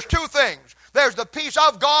Romans there's two things. There's the peace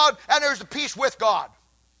of God and there's the peace with God.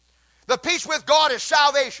 The peace with God is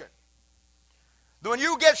salvation. When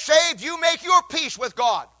you get saved, you make your peace with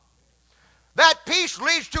God. That peace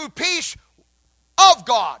leads to peace of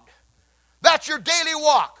God. That's your daily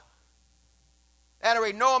walk. And there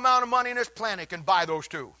ain't no amount of money in this planet can buy those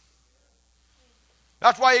two.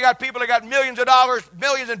 That's why you got people that got millions of dollars,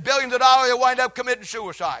 millions and billions of dollars that wind up committing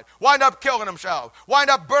suicide, wind up killing themselves, wind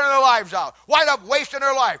up burning their lives out, wind up wasting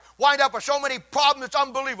their life, wind up with so many problems it's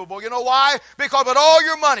unbelievable. You know why? Because with all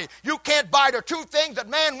your money, you can't buy the two things that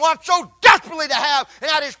man wants so desperately to have, and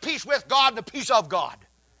that is peace with God and the peace of God.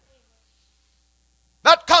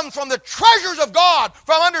 That comes from the treasures of God,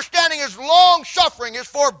 from understanding His long suffering, His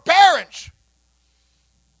forbearance.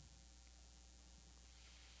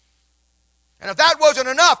 And if that wasn't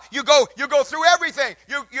enough, you go through everything.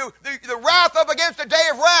 The wrath up against the day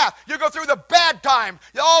of wrath. You go through the bad times,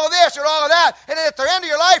 all of this and all of that. And then at the end of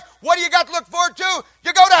your life, what do you got to look forward to?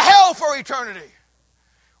 You go to hell for eternity.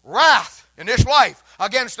 Wrath in this life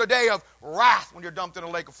against the day of wrath when you're dumped in a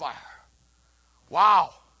lake of fire.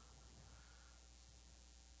 Wow.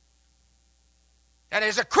 And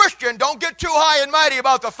as a Christian, don't get too high and mighty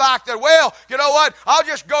about the fact that, well, you know what, I'll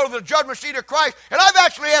just go to the judgment seat of Christ. And I've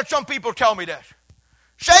actually had some people tell me this.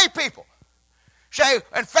 Saved people say,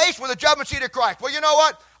 and faced with the judgment seat of Christ, well, you know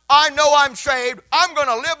what, I know I'm saved. I'm going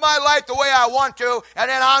to live my life the way I want to, and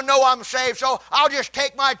then I know I'm saved, so I'll just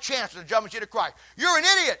take my chance at the judgment seat of Christ. You're an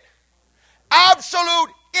idiot.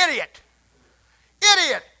 Absolute idiot.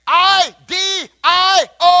 Idiot. I-D-I-O-O-T.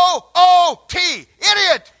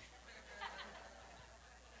 Idiot.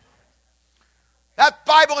 That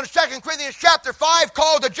Bible in 2 Corinthians chapter 5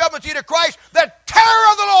 called the judgment seat of Christ the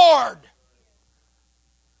terror of the Lord.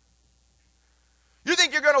 You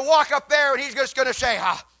think you're going to walk up there and He's just going to say,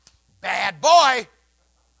 bad boy.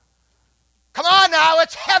 Come on now,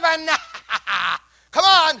 it's heaven. Come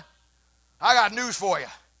on. I got news for you.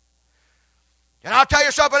 And I'll tell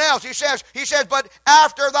you something else. He says, but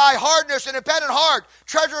after thy hardness and impenitent heart,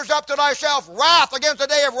 treasures up to thyself wrath against the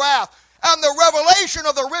day of wrath, and the revelation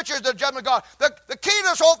of the riches of the judgment of God. The key to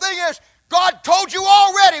this whole thing is God told you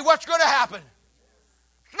already what's going to happen.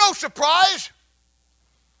 It's no surprise.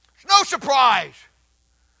 It's no surprise.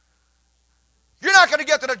 You're not going to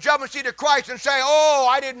get to the judgment seat of Christ and say, oh,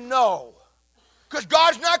 I didn't know. Because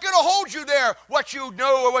God's not going to hold you there what you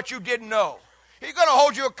know or what you didn't know. He's going to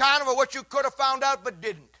hold you accountable for what you could have found out but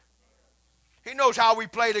didn't. He knows how we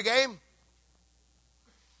play the game.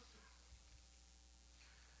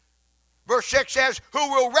 Verse 6 says, who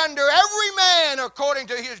will render every man according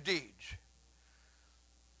to his deeds.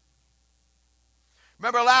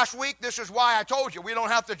 Remember last week, this is why I told you we don't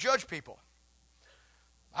have to judge people.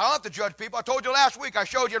 I don't have to judge people. I told you last week, I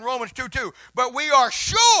showed you in Romans 2:2. But we are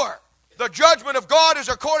sure the judgment of God is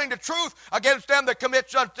according to truth against them that commit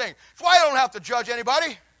such things. That's why I don't have to judge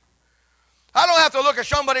anybody. I don't have to look at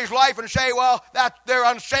somebody's life and say, well, that they're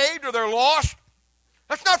unsaved or they're lost.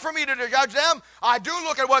 That's not for me to judge them. I do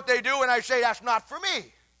look at what they do and I say, that's not for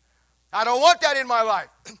me. I don't want that in my life.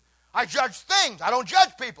 I judge things. I don't judge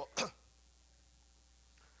people.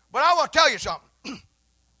 But I want to tell you something.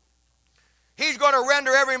 He's going to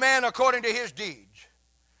render every man according to his deeds.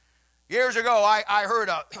 Years ago, I heard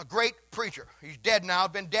a great preacher. He's dead now.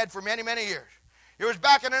 Been dead for many, many years. It was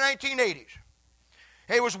back in the 1980s.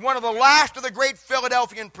 He was one of the last of the great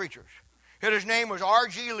Philadelphian preachers. His name was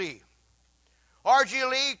R.G. Lee. R.G.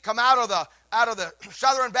 Lee come out of the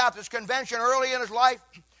Southern Baptist Convention early in his life.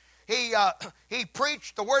 He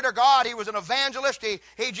preached the Word of God. He was an evangelist.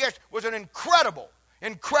 He just was an incredible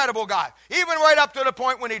guy, even right up to the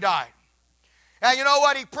point when he died. And you know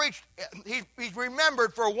what? He preached, he's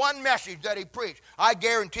remembered for one message that he preached. I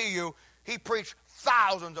guarantee you, he preached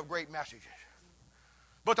thousands of great messages.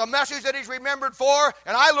 But the message that he's remembered for,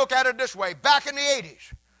 and I look at it this way, back in the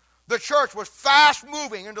 80s, the church was fast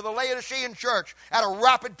moving into the Laodicean church at a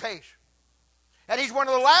rapid pace. And he's one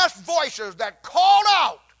of the last voices that called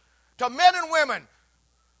out to men and women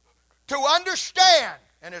to understand.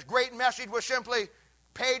 And his great message was simply,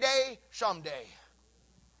 payday someday.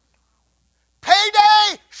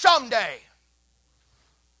 Payday someday.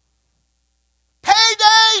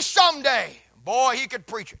 Payday someday. Boy, he could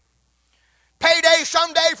preach it. Payday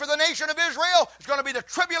someday for the nation of Israel is going to be the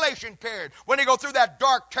tribulation period when they go through that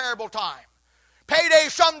dark, terrible time. Payday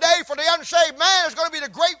someday for the unsaved man is going to be the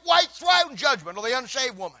great white throne judgment of the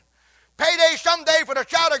unsaved woman. Payday someday for the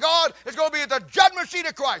child of God is going to be at the judgment seat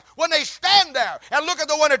of Christ when they stand there and look at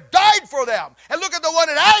the one that died for them and look at the one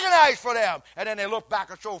that agonized for them, and then they look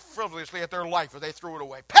back and so frivolously at their life as they threw it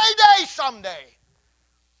away. Payday someday.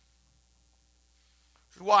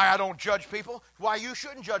 This is why I don't judge people. It's why you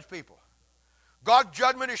shouldn't judge people. God's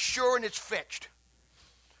judgment is sure and it's fixed.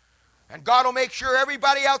 And God will make sure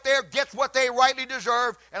everybody out there gets what they rightly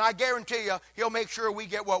deserve, and I guarantee you, He'll make sure we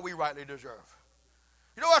get what we rightly deserve.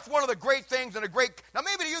 You know, that's one of the great things and now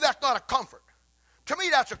maybe to you that's not a comfort. To me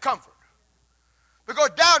that's a comfort. Because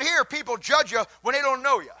down here people judge you when they don't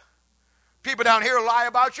know you. People down here lie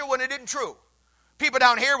about you when it isn't true. People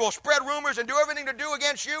down here will spread rumors and do everything to do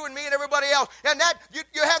against you and me and everybody else. And that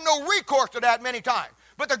you have no recourse to that many times.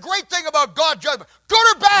 But the great thing about God's judgment,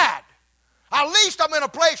 good or bad, at least I'm in a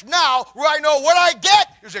place now where I know what I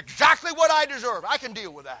get is exactly what I deserve. I can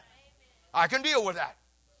deal with that. I can deal with that.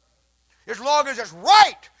 As long as it's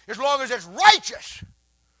right, as long as it's righteous,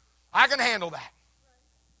 I can handle that.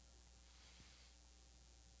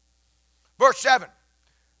 Verse 7.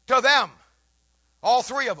 To them, all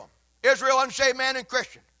three of them, Israel, unsaved man, and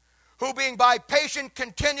Christian, who being by patient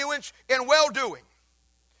continuance in well-doing,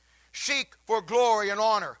 seek for glory and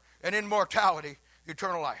honor and immortality,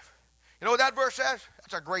 eternal life. You know what that verse says?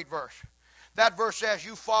 That's a great verse. That verse says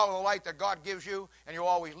you follow the light that God gives you, and He'll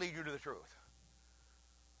always lead you to the truth.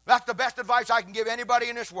 That's the best advice I can give anybody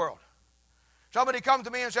in this world. Somebody comes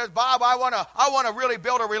to me and says, Bob, I want to really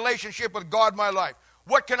build a relationship with God in my life.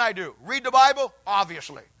 What can I do? Read the Bible?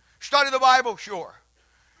 Obviously. Study the Bible? Sure.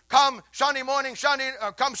 Come Sunday morning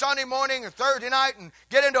and Thursday night and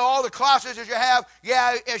get into all the classes that you have.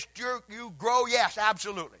 Yeah, as you grow, yes,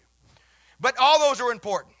 absolutely. But all those are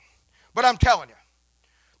important. But I'm telling you,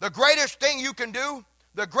 the greatest thing you can do,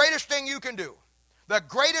 the greatest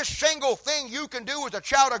single thing you can do as a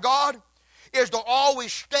child of God is to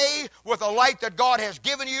always stay with the light that God has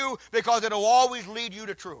given you, because it will always lead you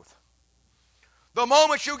to truth. The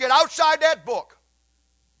moment you get outside that book,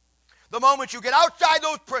 the moment you get outside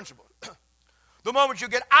those principles, the moment you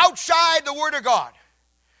get outside the Word of God,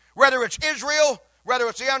 whether it's Israel, whether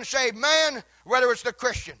it's the unsaved man, whether it's the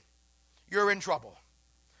Christian, you're in trouble.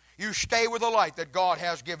 You stay with the light that God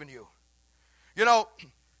has given you. You know,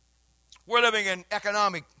 we're living in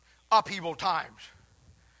economic upheaval times.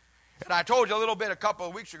 And I told you a little bit a couple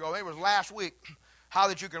of weeks ago, maybe it was last week, how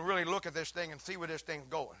that you can really look at this thing and see where this thing's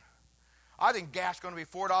going. I think gas is going to be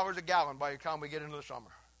 $4 a gallon by the time we get into the summer.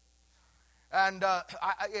 And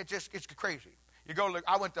it's crazy. You go look.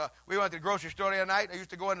 We went to the grocery store the other night. I used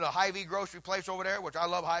to go into the Hy-Vee grocery place over there, which I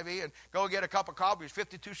love Hy-Vee, and go get a cup of coffee. It was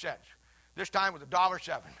 52 cents. This time it was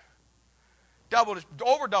 $1.07.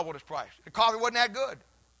 Over doubled its price. The coffee wasn't that good.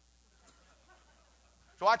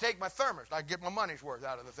 So I take my thermos. I get my money's worth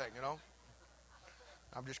out of the thing, you know.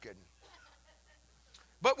 I'm just kidding.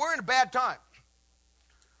 But we're in a bad time.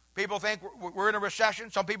 People think we're in a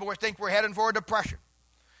recession. Some people think we're heading for a depression.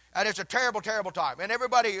 And it's a terrible, terrible time. And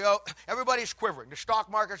everybody's quivering. The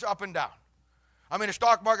stock market's up and down. I mean, the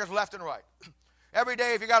stock market's left and right. Every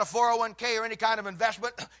day, if you got a 401k or any kind of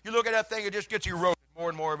investment, you look at that thing, it just gets eroded more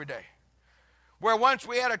and more every day. Where once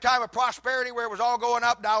we had a time of prosperity where it was all going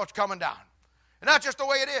up, now it's coming down. And that's just the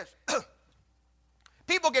way it is.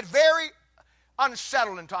 People get very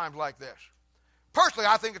unsettled in times like this. Personally,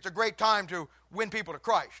 I think it's a great time to win people to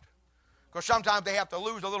Christ, because sometimes they have to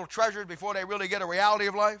lose a little treasures before they really get a reality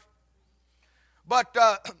of life. But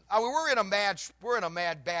we're in a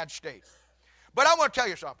bad state. But I want to tell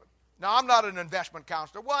you something. Now, I'm not an investment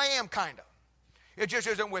counselor. Well, I am kind of. It just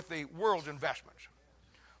isn't with the world's investments.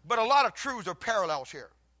 But a lot of truths are parallels here.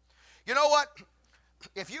 You know what?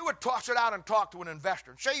 If you would sit down and talk to an investor,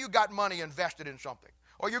 and say you got money invested in something,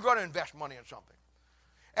 or you're going to invest money in something,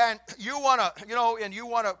 and you want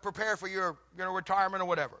to prepare for your retirement or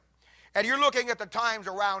whatever, and you're looking at the times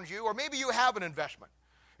around you, or maybe you have an investment,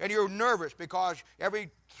 and you're nervous because every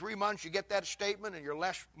 3 months you get that statement and you're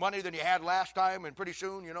less money than you had last time, and pretty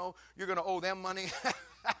soon, you're going to owe them money.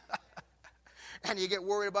 And you get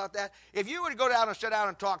worried about that. If you would go down and sit down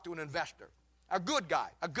and talk to an investor, a good guy,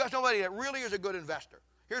 somebody that really is a good investor,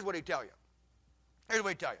 here's what he'd tell you.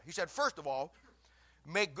 He said, first of all,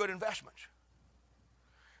 make good investments.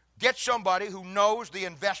 Get somebody who knows the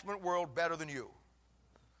investment world better than you.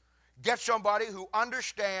 Get somebody who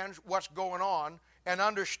understands what's going on and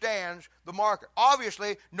understands the market.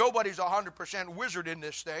 Obviously, nobody's 100% wizard in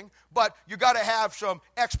this thing, but you got to have some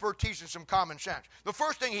expertise and some common sense. The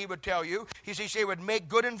first thing he would tell you is he would make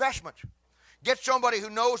good investments. Get somebody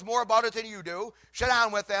who knows more about it than you do, sit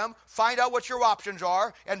down with them, find out what your options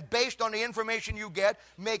are, and based on the information you get,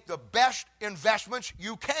 make the best investments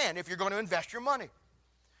you can if you're going to invest your money.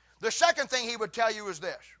 The second thing he would tell you is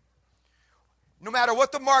this. No matter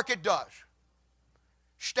what the market does,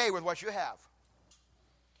 stay with what you have.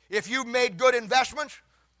 If you've made good investments,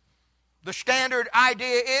 the standard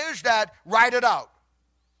idea is that write it out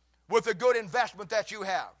with the good investment that you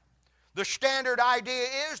have. The standard idea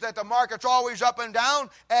is that the market's always up and down,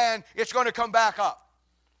 and it's going to come back up.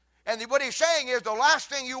 And what he's saying is the last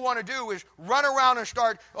thing you want to do is run around and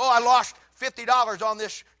start, I lost $50 on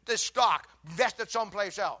this stock, invest it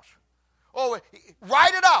someplace else.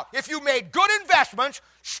 Write it out. If you made good investments,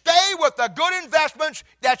 stay with the good investments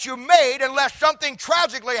that you made unless something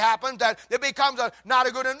tragically happens that it becomes not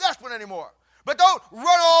a good investment anymore. But don't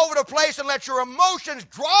run all over the place and let your emotions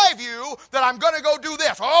drive you that I'm going to go do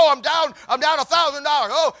this. I'm down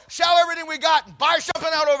 $1,000. Sell everything we got and buy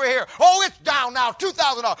something out over here. It's down now,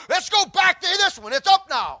 $2,000. Let's go back to this one. It's up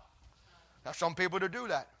now. Now, some people to do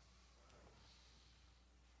that.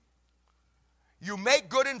 you make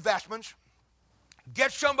good investments,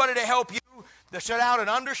 get somebody to help you to sit down and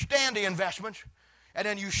understand the investments, and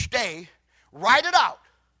then you stay, write it out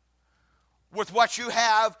with what you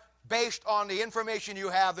have based on the information you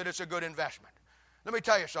have that it's a good investment. Let me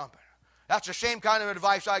tell you something. That's the same kind of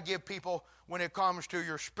advice I give people when it comes to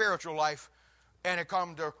your spiritual life and it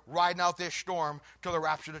comes to riding out this storm to the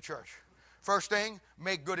rapture of the church. First thing,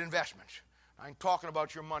 make good investments. I ain't talking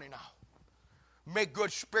about your money now. Make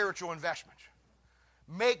good spiritual investments.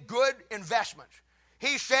 Make good investments.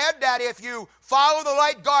 He said that if you follow the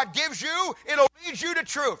light God gives you, it'll lead you to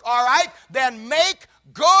truth. All right? Then make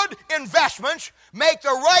good investments. Make the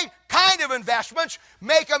right kind of investments.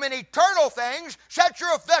 Make them in eternal things. Set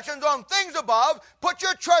your affections on things above. Put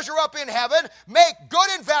your treasure up in heaven. Make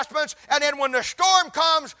good investments. And then when the storm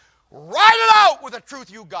comes, ride it out with the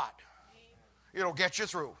truth you got. It'll get you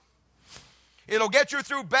through. It'll get you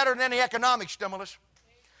through better than any economic stimulus.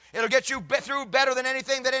 It'll get you through better than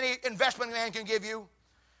anything that any investment man can give you.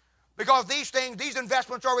 Because these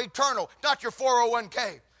investments are eternal, not your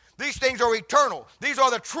 401k. These things are eternal. These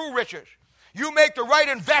are the true riches. You make the right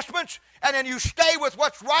investments, and then you stay with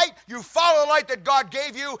what's right. You follow the light that God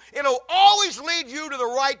gave you. It'll always lead you to the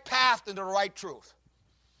right path and to the right truth.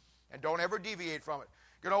 And don't ever deviate from it.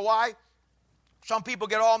 You know why? Some people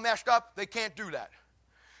get all messed up. They can't do that.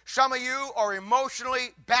 Some of you are emotionally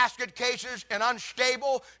basket cases and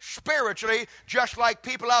unstable spiritually, just like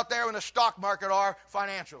people out there in the stock market are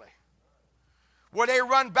financially. Where they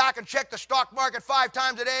run back and check the stock market 5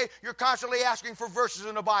 times a day, you're constantly asking for verses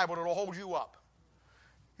in the Bible that will hold you up.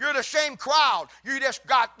 You're the same crowd. You just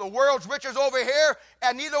got the world's riches over here,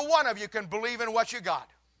 and neither one of you can believe in what you got.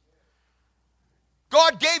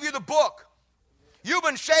 God gave you the book. You've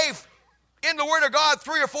been saved in the Word of God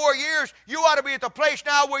 3 or 4 years. You ought to be at the place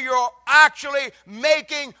now where you're actually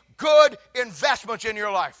making good investments in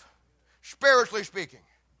your life, spiritually speaking.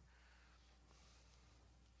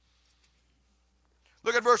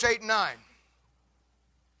 Look at verse 8 and 9.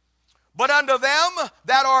 But unto them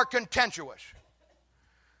that are contentious,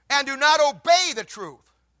 and do not obey the truth,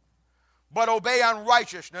 but obey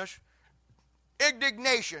unrighteousness,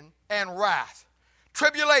 indignation, and wrath,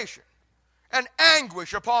 tribulation, and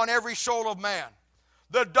anguish upon every soul of man,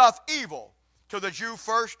 that doth evil to the Jew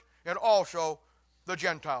first, and also the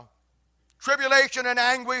Gentile. Tribulation and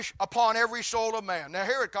anguish upon every soul of man. Now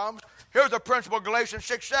here it comes. Here's the principle of Galatians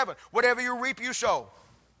 6:7. Whatever you reap, you sow.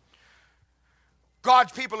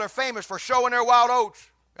 God's people are famous for sowing their wild oats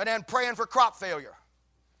and then praying for crop failure.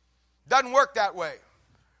 Doesn't work that way.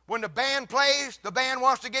 When the band plays, the band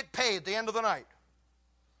wants to get paid at the end of the night.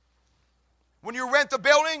 When you rent the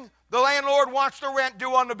building, the landlord wants the rent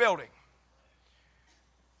due on the building.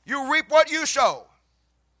 You reap what you sow.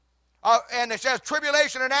 And it says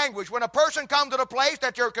tribulation and anguish. When a person comes to the place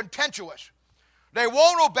that they're contentious, they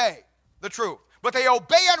won't obey the truth, but they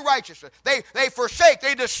obey unrighteousness. They forsake,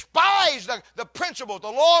 they despise the principles,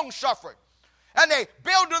 the long suffering, and they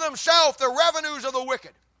build to themselves the revenues of the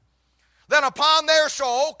wicked. Then upon their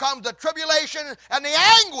soul comes the tribulation and the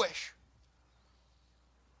anguish.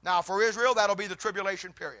 Now for Israel, that'll be the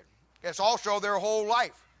tribulation period. It's also their whole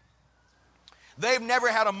life. They've never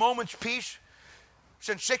had a moment's peace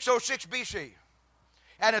since 606 BC.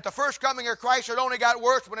 And at the first coming of Christ, it only got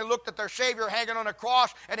worse when they looked at their Savior hanging on a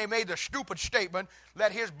cross and they made the stupid statement,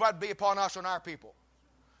 let his blood be upon us and our people.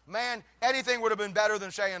 Man, anything would have been better than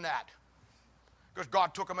saying that, because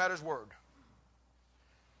God took them at his word.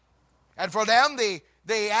 And for them, the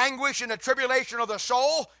anguish and the tribulation of the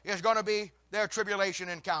soul is going to be their tribulation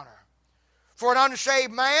encounter. For an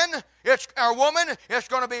unsaved man, or woman, it's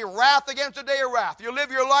going to be wrath against the day of wrath. You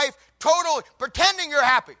live your life totally pretending you're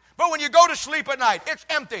happy. But when you go to sleep at night, it's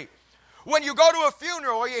empty. When you go to a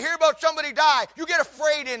funeral or you hear about somebody die, you get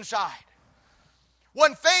afraid inside.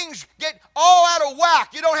 When things get all out of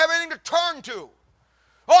whack, you don't have anything to turn to.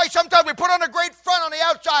 Oh, sometimes we put on a great front on the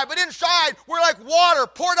outside, but inside we're like water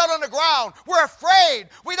poured out on the ground. We're afraid.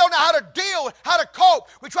 We don't know how to deal, how to cope.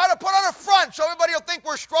 We try to put on a front so everybody will think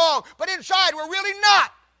we're strong, but inside we're really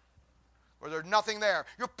not. Or there's nothing there.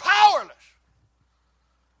 You're powerless.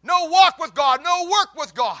 No walk with God, no work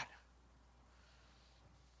with God.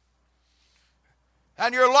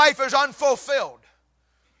 And your life is unfulfilled.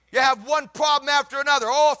 You have one problem after another.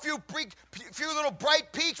 Oh, a few little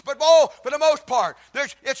bright peaks, but for the most part,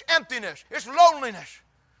 it's emptiness. It's loneliness.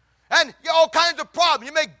 And all kinds of problems.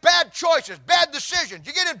 You make bad choices, bad decisions.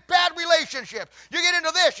 You get in bad relationships. You get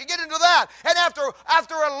into this, you get into that. And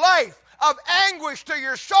after a life of anguish to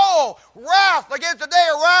your soul, wrath against the day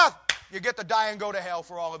of wrath, you get to die and go to hell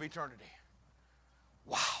for all of eternity.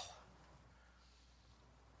 Wow.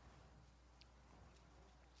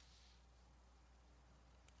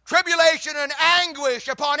 tribulation and anguish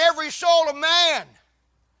upon every soul of man.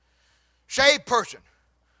 Saved person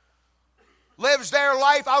lives their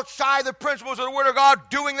life outside the principles of the Word of God,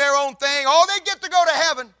 doing their own thing. Oh, they get to go to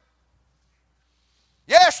heaven.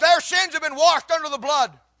 Yes, their sins have been washed under the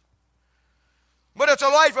blood. But it's a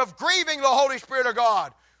life of grieving the Holy Spirit of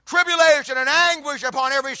God. Tribulation and anguish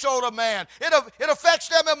upon every soul of man. It affects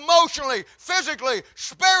them emotionally, physically,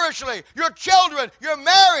 spiritually, your children, your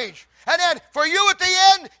marriage. And then for you at the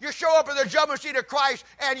end, you show up at the judgment seat of Christ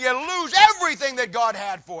and you lose everything that God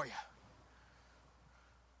had for you.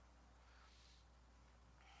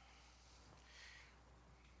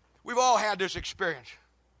 We've all had this experience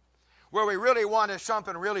where we really wanted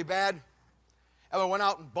something really bad and we went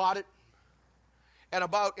out and bought it and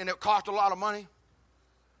it cost a lot of money,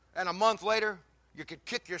 and a month later you could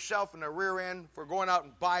kick yourself in the rear end for going out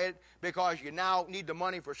and buy it because you now need the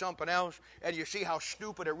money for something else, and you see how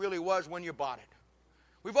stupid it really was when you bought it.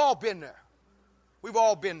 We've all been there. We've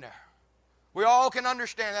all been there. We all can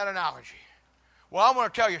understand that analogy. Well, I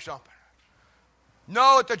want to tell you something.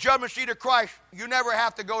 No, at the judgment seat of Christ, you never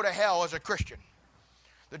have to go to hell as a Christian.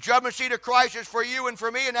 The judgment seat of Christ is for you and for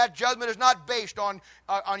me, and that judgment is not based on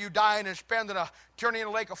you dying and turning in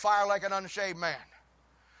a lake of fire like an unsaved man.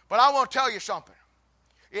 But I want to tell you something.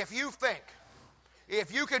 If you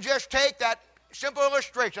could just take that simple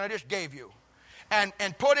illustration I just gave you and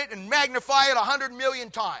put it and magnify it 100 million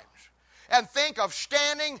times and think of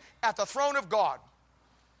standing at the throne of God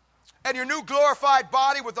and your new glorified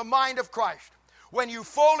body with the mind of Christ, when you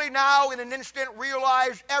fully now in an instant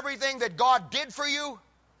realize everything that God did for you,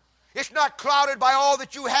 it's not clouded by all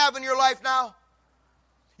that you have in your life now.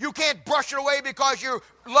 You can't brush it away because you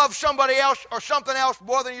love somebody else or something else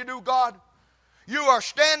more than you do God. You are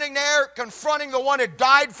standing there confronting the one that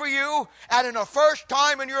died for you, and in the first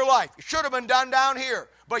time in your life, it should have been done down here,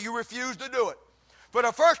 but you refused to do it. For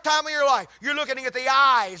the first time in your life, you're looking at the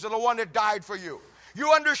eyes of the one that died for you.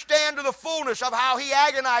 You understand to the fullness of how he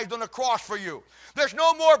agonized on the cross for you. There's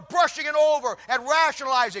no more brushing it over and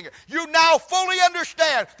rationalizing it. You now fully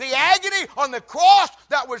understand the agony on the cross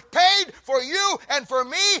that was paid for you and for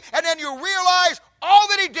me, and then you realize all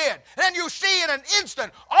that he did. And then you see in an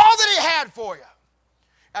instant all that he had for you.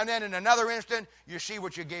 And then in another instant, you see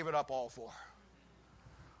what you gave it up all for.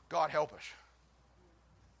 God help us.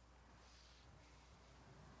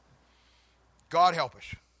 God help us.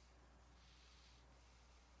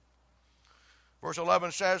 Verse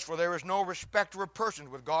 11 says, "For there is no respecter of persons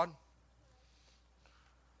with God."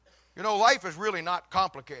 You know, life is really not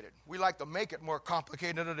complicated. We like to make it more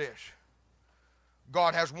complicated than it is.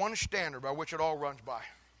 God has one standard by which it all runs by.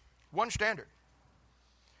 One standard.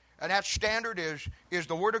 And that standard is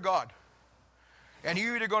the Word of God. And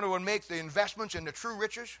you're either going to make the investments in the true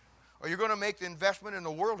riches, or you're going to make the investment in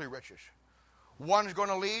the worldly riches. One's going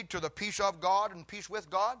to lead to the peace of God and peace with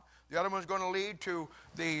God. The other one's going to lead to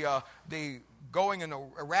the going in the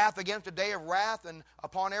wrath against the day of wrath and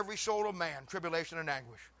upon every soul of man, tribulation and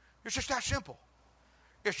anguish. It's just that simple.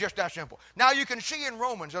 It's just that simple. Now you can see in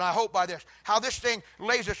Romans, and I hope by this, how this thing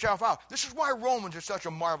lays itself out. This is why Romans is such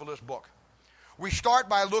a marvelous book. We start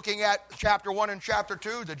by looking at chapter 1 and chapter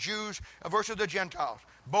 2, the Jews versus the Gentiles,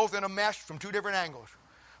 both in a mess from two different angles.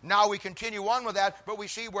 Now we continue on with that, but we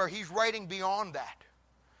see where he's writing beyond that.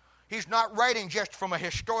 He's not writing just from a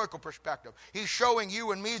historical perspective. He's showing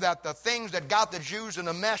you and me that the things that got the Jews in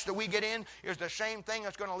the mess that we get in is the same thing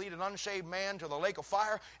that's going to lead an unsaved man to the lake of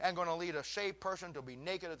fire and going to lead a saved person to be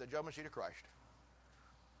naked at the judgment seat of Christ.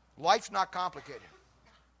 Life's not complicated.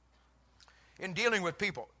 In dealing with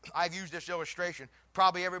people, I've used this illustration.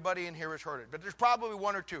 Probably everybody in here has heard it, but there's probably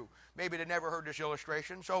one or two maybe that never heard this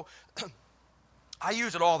illustration. So I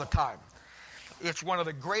use it all the time. It's one of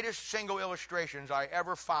the greatest single illustrations I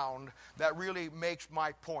ever found that really makes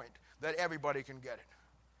my point that everybody can get it.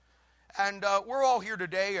 And we're all here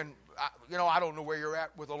today, and I don't know where you're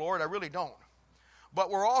at with the Lord. I really don't. But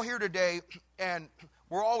we're all here today, and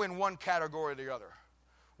we're all in one category or the other.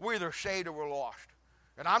 We're either saved or we're lost.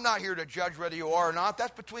 And I'm not here to judge whether you are or not.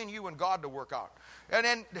 That's between you and God to work out. And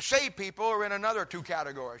then the saved people are in another two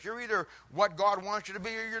categories. You're either what God wants you to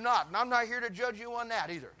be or you're not. And I'm not here to judge you on that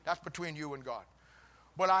either. That's between you and God.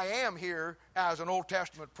 But I am here as an Old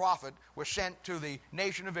Testament prophet was sent to the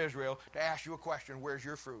nation of Israel to ask you a question. Where's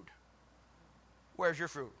your fruit? Where's your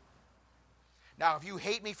fruit? Now, if you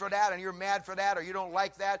hate me for that and you're mad for that or you don't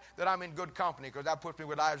like that, then I'm in good company because that puts me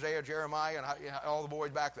with Isaiah, Jeremiah, and all the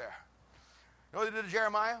boys back there. You know what they did to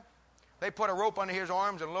Jeremiah? They put a rope under his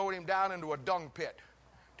arms and lowered him down into a dung pit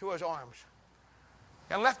to his arms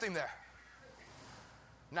and left him there.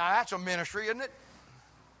 Now, that's a ministry, isn't it?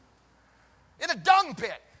 In a dung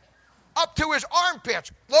pit. up to his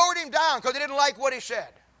armpits, lowered him down because they didn't like what he said.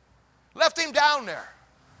 Left him down there.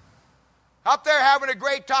 Up there having a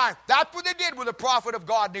great time. That's what they did with the prophet of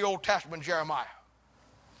God in the Old Testament, Jeremiah.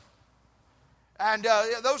 And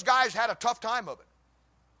those guys had a tough time of it.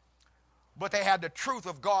 But they had the truth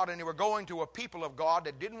of God, and they were going to a people of God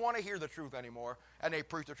that didn't want to hear the truth anymore, and they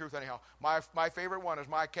preached the truth anyhow. My favorite one is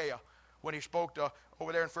Micaiah, when he spoke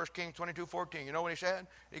over there in 1 Kings 22:14. You know what he said?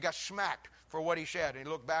 He got smacked for what he said. And he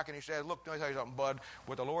looked back and he said, look, let me tell you something, bud.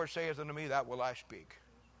 What the Lord saith unto me, that will I speak.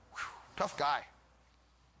 Whew, tough guy.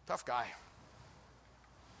 Tough guy.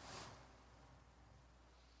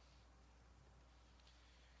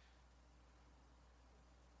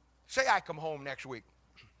 Say I come home next week.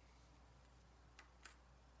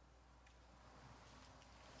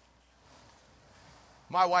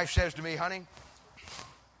 My wife says to me, honey,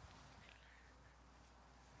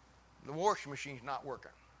 the washing machine's not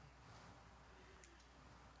working.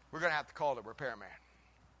 We're going to have to call the repairman.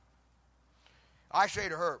 I say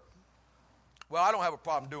to her, well, I don't have a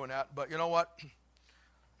problem doing that, but you know what?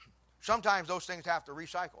 Sometimes those things have to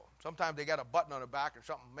recycle. Sometimes they got a button on the back and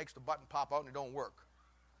something makes the button pop out and it don't work.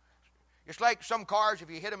 It's like some cars,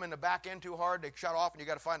 if you hit them in the back end too hard, they shut off and you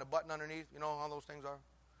got to find a button underneath. You know how those things are?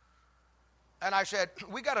 And I said,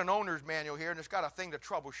 we got an owner's manual here, and it's got a thing to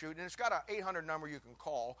troubleshoot, and it's got an 800 number you can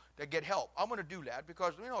call to get help. I'm going to do that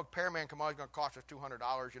because, you know, a repairman come out, he's going to cost us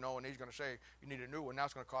 $200, you know, and he's going to say, you need a new one. Now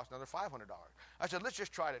it's going to cost another $500. I said, let's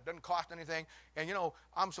just try it. It doesn't cost anything. And, you know,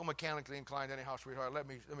 I'm so mechanically inclined anyhow, sweetheart. Let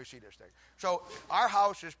me see this thing. So our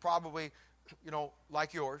house is probably, you know,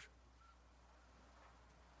 like yours.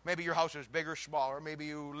 Maybe your house is bigger, smaller. Maybe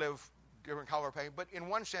you live different color paint, but in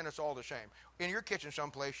one sense, it's all the same. In your kitchen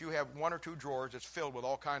someplace, you have one or two drawers that's filled with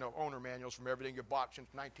all kind of owner manuals from everything you bought since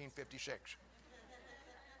 1956.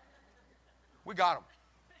 We got them.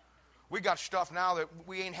 We got stuff now that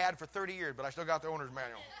we ain't had for 30 years, but I still got the owner's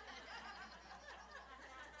manual.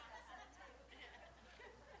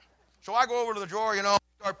 So I go over to the drawer, you know,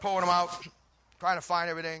 start pulling them out, trying to find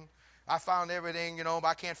everything. I found everything, you know, but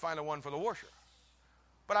I can't find the one for the washer.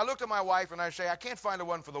 But I looked at my wife and I say, I can't find the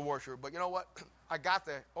one for the washer, but you know what? I got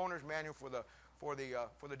the owner's manual for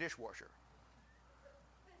the dishwasher.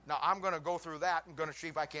 Now I'm going to go through that and going to see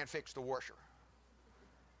if I can't fix the washer.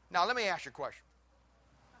 Now let me ask you a question.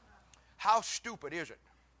 How stupid is it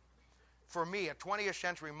for me, a 20th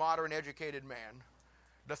century modern educated man,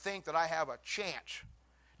 to think that I have a chance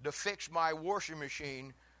to fix my washing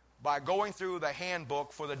machine by going through the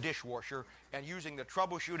handbook for the dishwasher and using the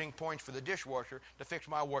troubleshooting points for the dishwasher to fix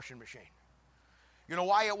my washing machine? You know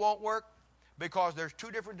why it won't work? Because there's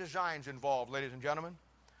two different designs involved, ladies and gentlemen.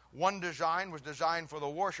 One design was designed for the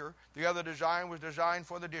washer. The other design was designed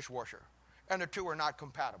for the dishwasher. And the two are not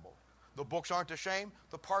compatible. The books aren't the same.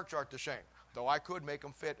 The parts aren't the same. Though I could make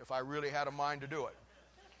them fit if I really had a mind to do it.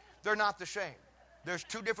 They're not the same. There's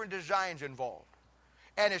two different designs involved.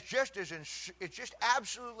 And it's just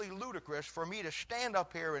absolutely ludicrous for me to stand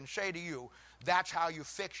up here and say to you, that's how you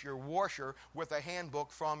fix your washer with a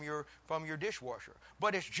handbook from your dishwasher.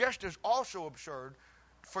 But it's just as also absurd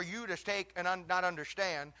for you to take and not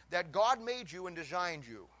understand that God made you and designed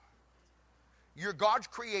you. You're God's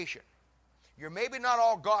creation. You're maybe not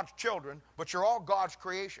all God's children, but you're all God's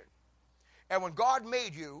creation. And when God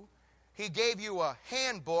made you, He gave you a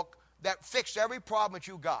handbook that fixed every problem that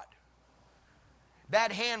you got.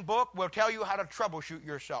 That handbook will tell you how to troubleshoot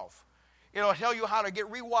yourself. It'll tell you how to get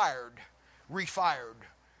rewired, refired.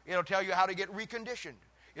 It'll tell you how to get reconditioned.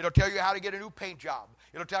 It'll tell you how to get a new paint job.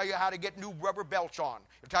 It'll tell you how to get new rubber belts on.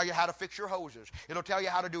 It'll tell you how to fix your hoses. It'll tell you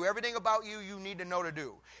how to do everything about you need to know to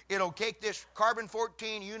do. It'll take this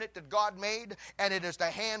carbon-14 unit that God made, and it is the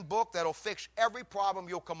handbook that'll fix every problem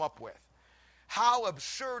you'll come up with. How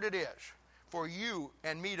absurd it is for you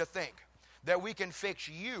and me to think that we can fix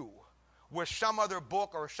you with some other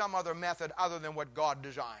book or some other method other than what God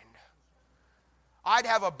designed. I'd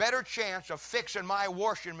have a better chance of fixing my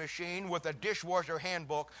washing machine with a dishwasher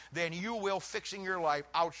handbook than you will fixing your life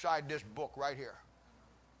outside this book right here.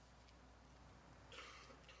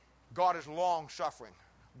 God is long-suffering.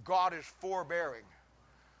 God is forbearing.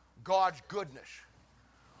 God's goodness.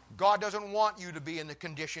 God doesn't want you to be in the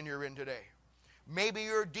condition you're in today. Maybe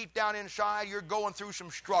you're deep down inside, you're going through some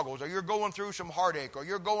struggles, or you're going through some heartache, or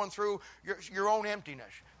you're going through your own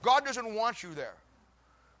emptiness. God doesn't want you there.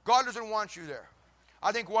 God doesn't want you there.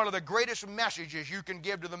 I think one of the greatest messages you can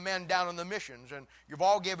give to the men down in the missions, and you've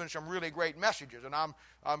all given some really great messages, and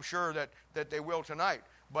I'm sure that they will tonight,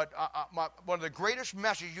 but one of the greatest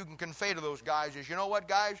messages you can convey to those guys is, you know what,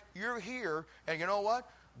 guys? You're here, and you know what?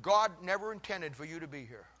 God never intended for you to be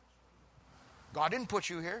here. God didn't put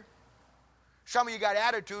you here. Some of you got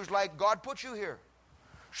attitudes like God put you here.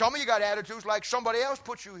 Some of you got attitudes like somebody else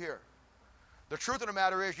put you here. The truth of the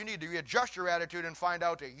matter is you need to readjust your attitude and find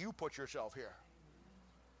out that you put yourself here.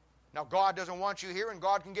 Now, God doesn't want you here, and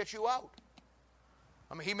God can get you out.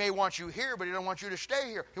 I mean, He may want you here, but He doesn't want you to stay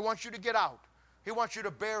here. He wants you to get out. He wants you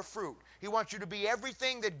to bear fruit. He wants you to be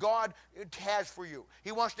everything that God has for you.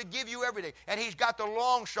 He wants to give you everything. And He's got the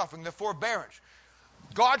long-suffering, the forbearance.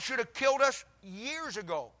 God should have killed us years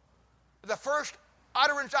ago. The first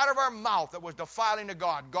utterance out of our mouth that was defiling to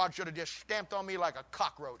God, God should have just stamped on me like a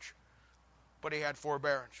cockroach. But He had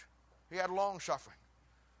forbearance. He had long-suffering.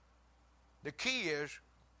 The key is,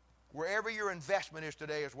 wherever your investment is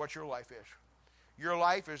today is what your life is. Your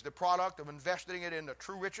life is the product of investing it in the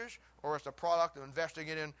true riches, or it's the product of investing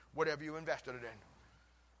it in whatever you invested it in.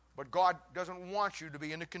 But God doesn't want you to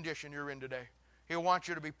be in the condition you're in today. He wants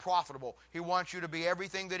you to be profitable. He wants you to be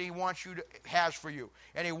everything that He wants you to has for you.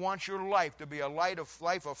 And He wants your life to be a life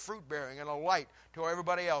of fruit bearing and a light to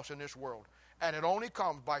everybody else in this world. And it only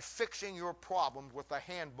comes by fixing your problems with the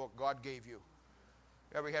handbook God gave you.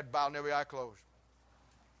 Every head bowed and every eye closed.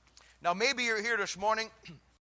 Now maybe you're here this morning